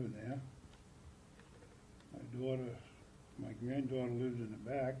was living there. My granddaughter lives in the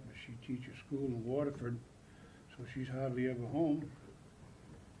back, but she teaches school in Waterford, so she's hardly ever home.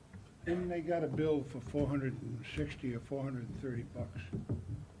 And they got a bill for $460 or $430.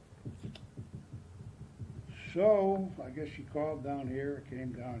 So, I guess she called down here,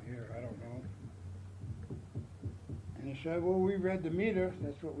 came down here, I don't know. And I said, well, we read the meter,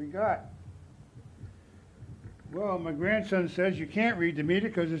 that's what we got. Well, my grandson says you can't read the meter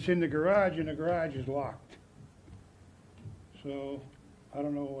because it's in the garage and the garage is locked. So, I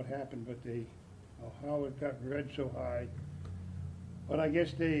don't know what happened, but how it got read so high. But I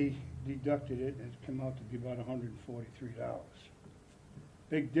guess they deducted it and it came out to be about $143.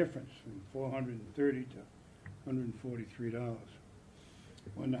 Big difference from $430 to $143.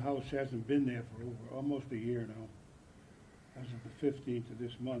 When the house hasn't been there for over almost a year now, as of the 15th of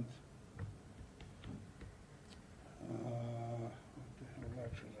this month. What the hell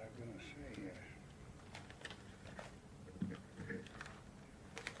else was I going to say here?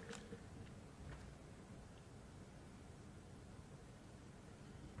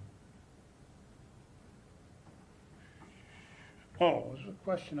 Oh, it was a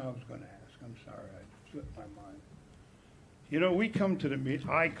question I was going to ask. I'm sorry, I slipped my mind. You know, I come to the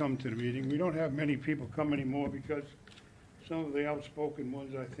meeting. We don't have many people come anymore because some of the outspoken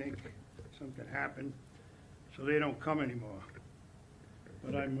ones, I think, something happened, so they don't come anymore.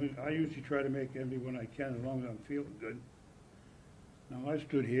 But I usually try to make everyone I can as long as I'm feeling good. Now, I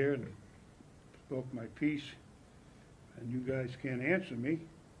stood here and spoke my piece, and you guys can't answer me,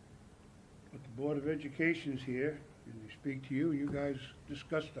 but the Board of Education's here, and they speak to you. You guys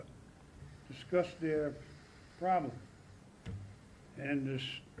discuss their problem. And this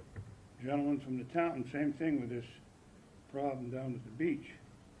gentleman from the town, same thing with this problem down at the beach.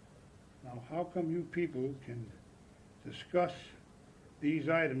 Now, how come you people can discuss these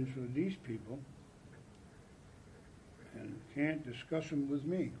items with these people and can't discuss them with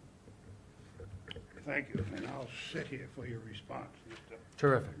me? Thank you, and I'll sit here for your response.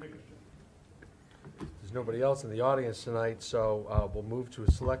 Terrific. There's nobody else in the audience tonight, so we'll move to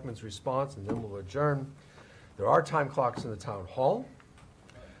a selectman's response, and then we'll adjourn. There are time clocks in the town hall.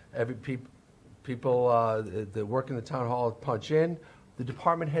 People that work in the town hall punch in. The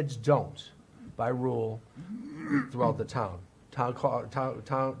department heads don't, by rule, throughout the town.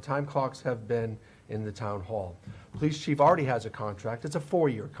 Time clocks have been in the town hall. Police chief already has a contract. It's a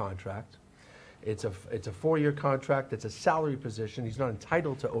 4-year contract. It's a 4-year contract. It's a salary position. He's not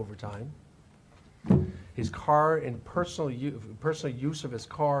entitled to overtime. His car and personal use of his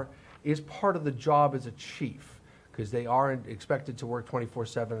car is part of the job as a chief, because they are expected to work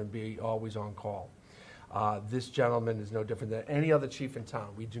 24/7 and be always on call. This gentleman is no different than any other chief in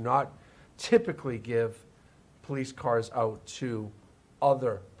town. We do not typically give police cars out to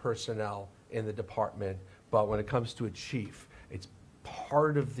other personnel in the department, but when it comes to a chief, it's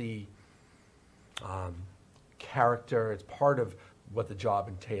part of the character, it's part of what the job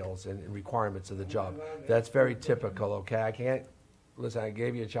entails and requirements of the job. That's very typical, okay? I can't, listen, I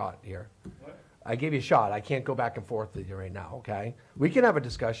gave you a shot here. What? I gave you a shot. I can't go back and forth with you right now, okay? We can have a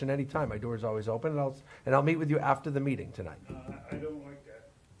discussion anytime. My door's always open, and I'll meet with you after the meeting tonight. I don't like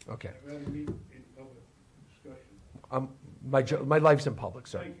that. Okay. I'd rather meet in public discussion. My life's in public,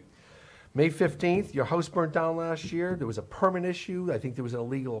 sir. Thank you. May 15th, your house burnt down last year. There was a permit issue. I think there was an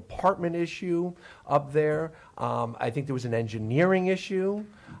illegal apartment issue up there. I think there was an engineering issue.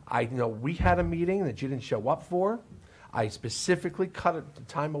 I know we had a meeting that you didn't show up for. I specifically cut the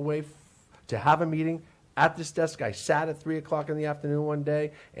time away to have a meeting at this desk. I sat at 3 o'clock in the afternoon one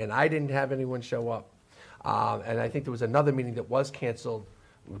day, and I didn't have anyone show up. And I think there was another meeting that was canceled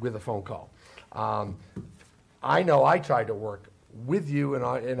with a phone call. I know I tried to work with you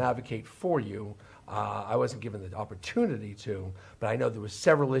and advocate for you. I wasn't given the opportunity to, but I know there were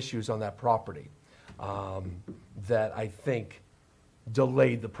several issues on that property that I think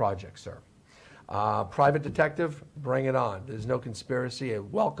delayed the project, sir. Private detective, bring it on. There's no conspiracy. I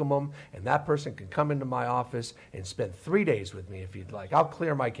welcome them, and that person can come into my office and spend 3 days with me if you'd like. I'll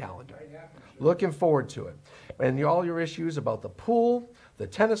clear my calendar. Looking forward to it. And all your issues about the pool, the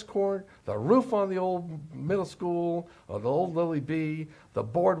tennis court, the roof on the old middle school, or the old Lily B, the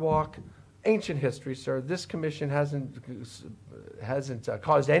boardwalk, ancient history, sir. This commission hasn't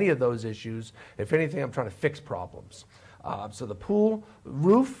caused any of those issues. If anything, I'm trying to fix problems. So the pool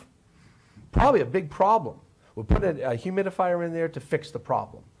roof, probably a big problem. We'll put a humidifier in there to fix the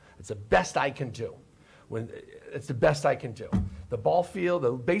problem. It's the best I can do. It's the best I can do. The ball field,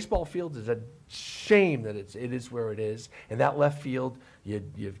 the baseball field, is a shame that it is where it is. And that left field,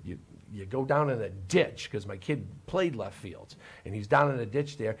 you go down in a ditch, because my kid played left field, and he's down in a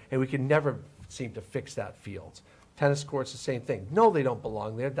ditch there, and we can never seem to fix that field. Tennis courts, the same thing. No, they don't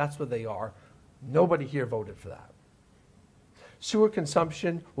belong there. That's where they are. Nobody here voted for that. Sewer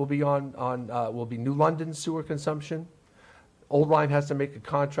consumption will be will be New London's sewer consumption. Old Lyme has to make a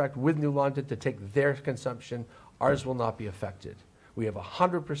contract with New London to take their consumption. Ours will not be affected. We have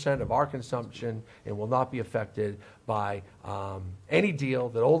 100% of our consumption and will not be affected by any deal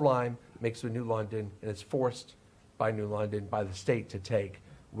that Old Lyme makes with New London, and it's forced by New London, by the state to take.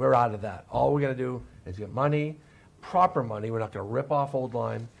 We're out of that. All we're going to do is get money, proper money. We're not going to rip off Old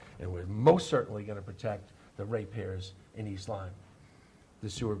Lyme, and we're most certainly going to protect the ratepayers in East Lyme, the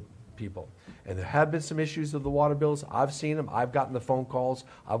sewer people. And there have been some issues with the water bills. I've seen them. I've gotten the phone calls.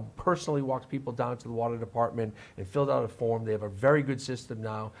 I've personally walked people down to the water department and filled out a form. They have a very good system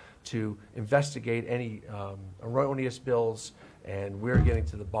now to investigate any erroneous bills, and we're getting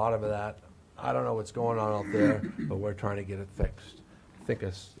to the bottom of that. I don't know what's going on out there, but we're trying to get it fixed. I think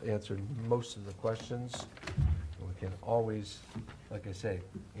I answered most of the questions. We can always, like I say,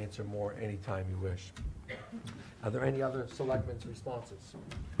 answer more anytime you wish. Are there any other selectmen's responses?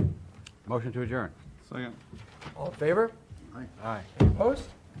 Motion to adjourn. Second. All in favor? Aye. Opposed?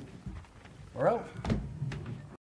 We're out.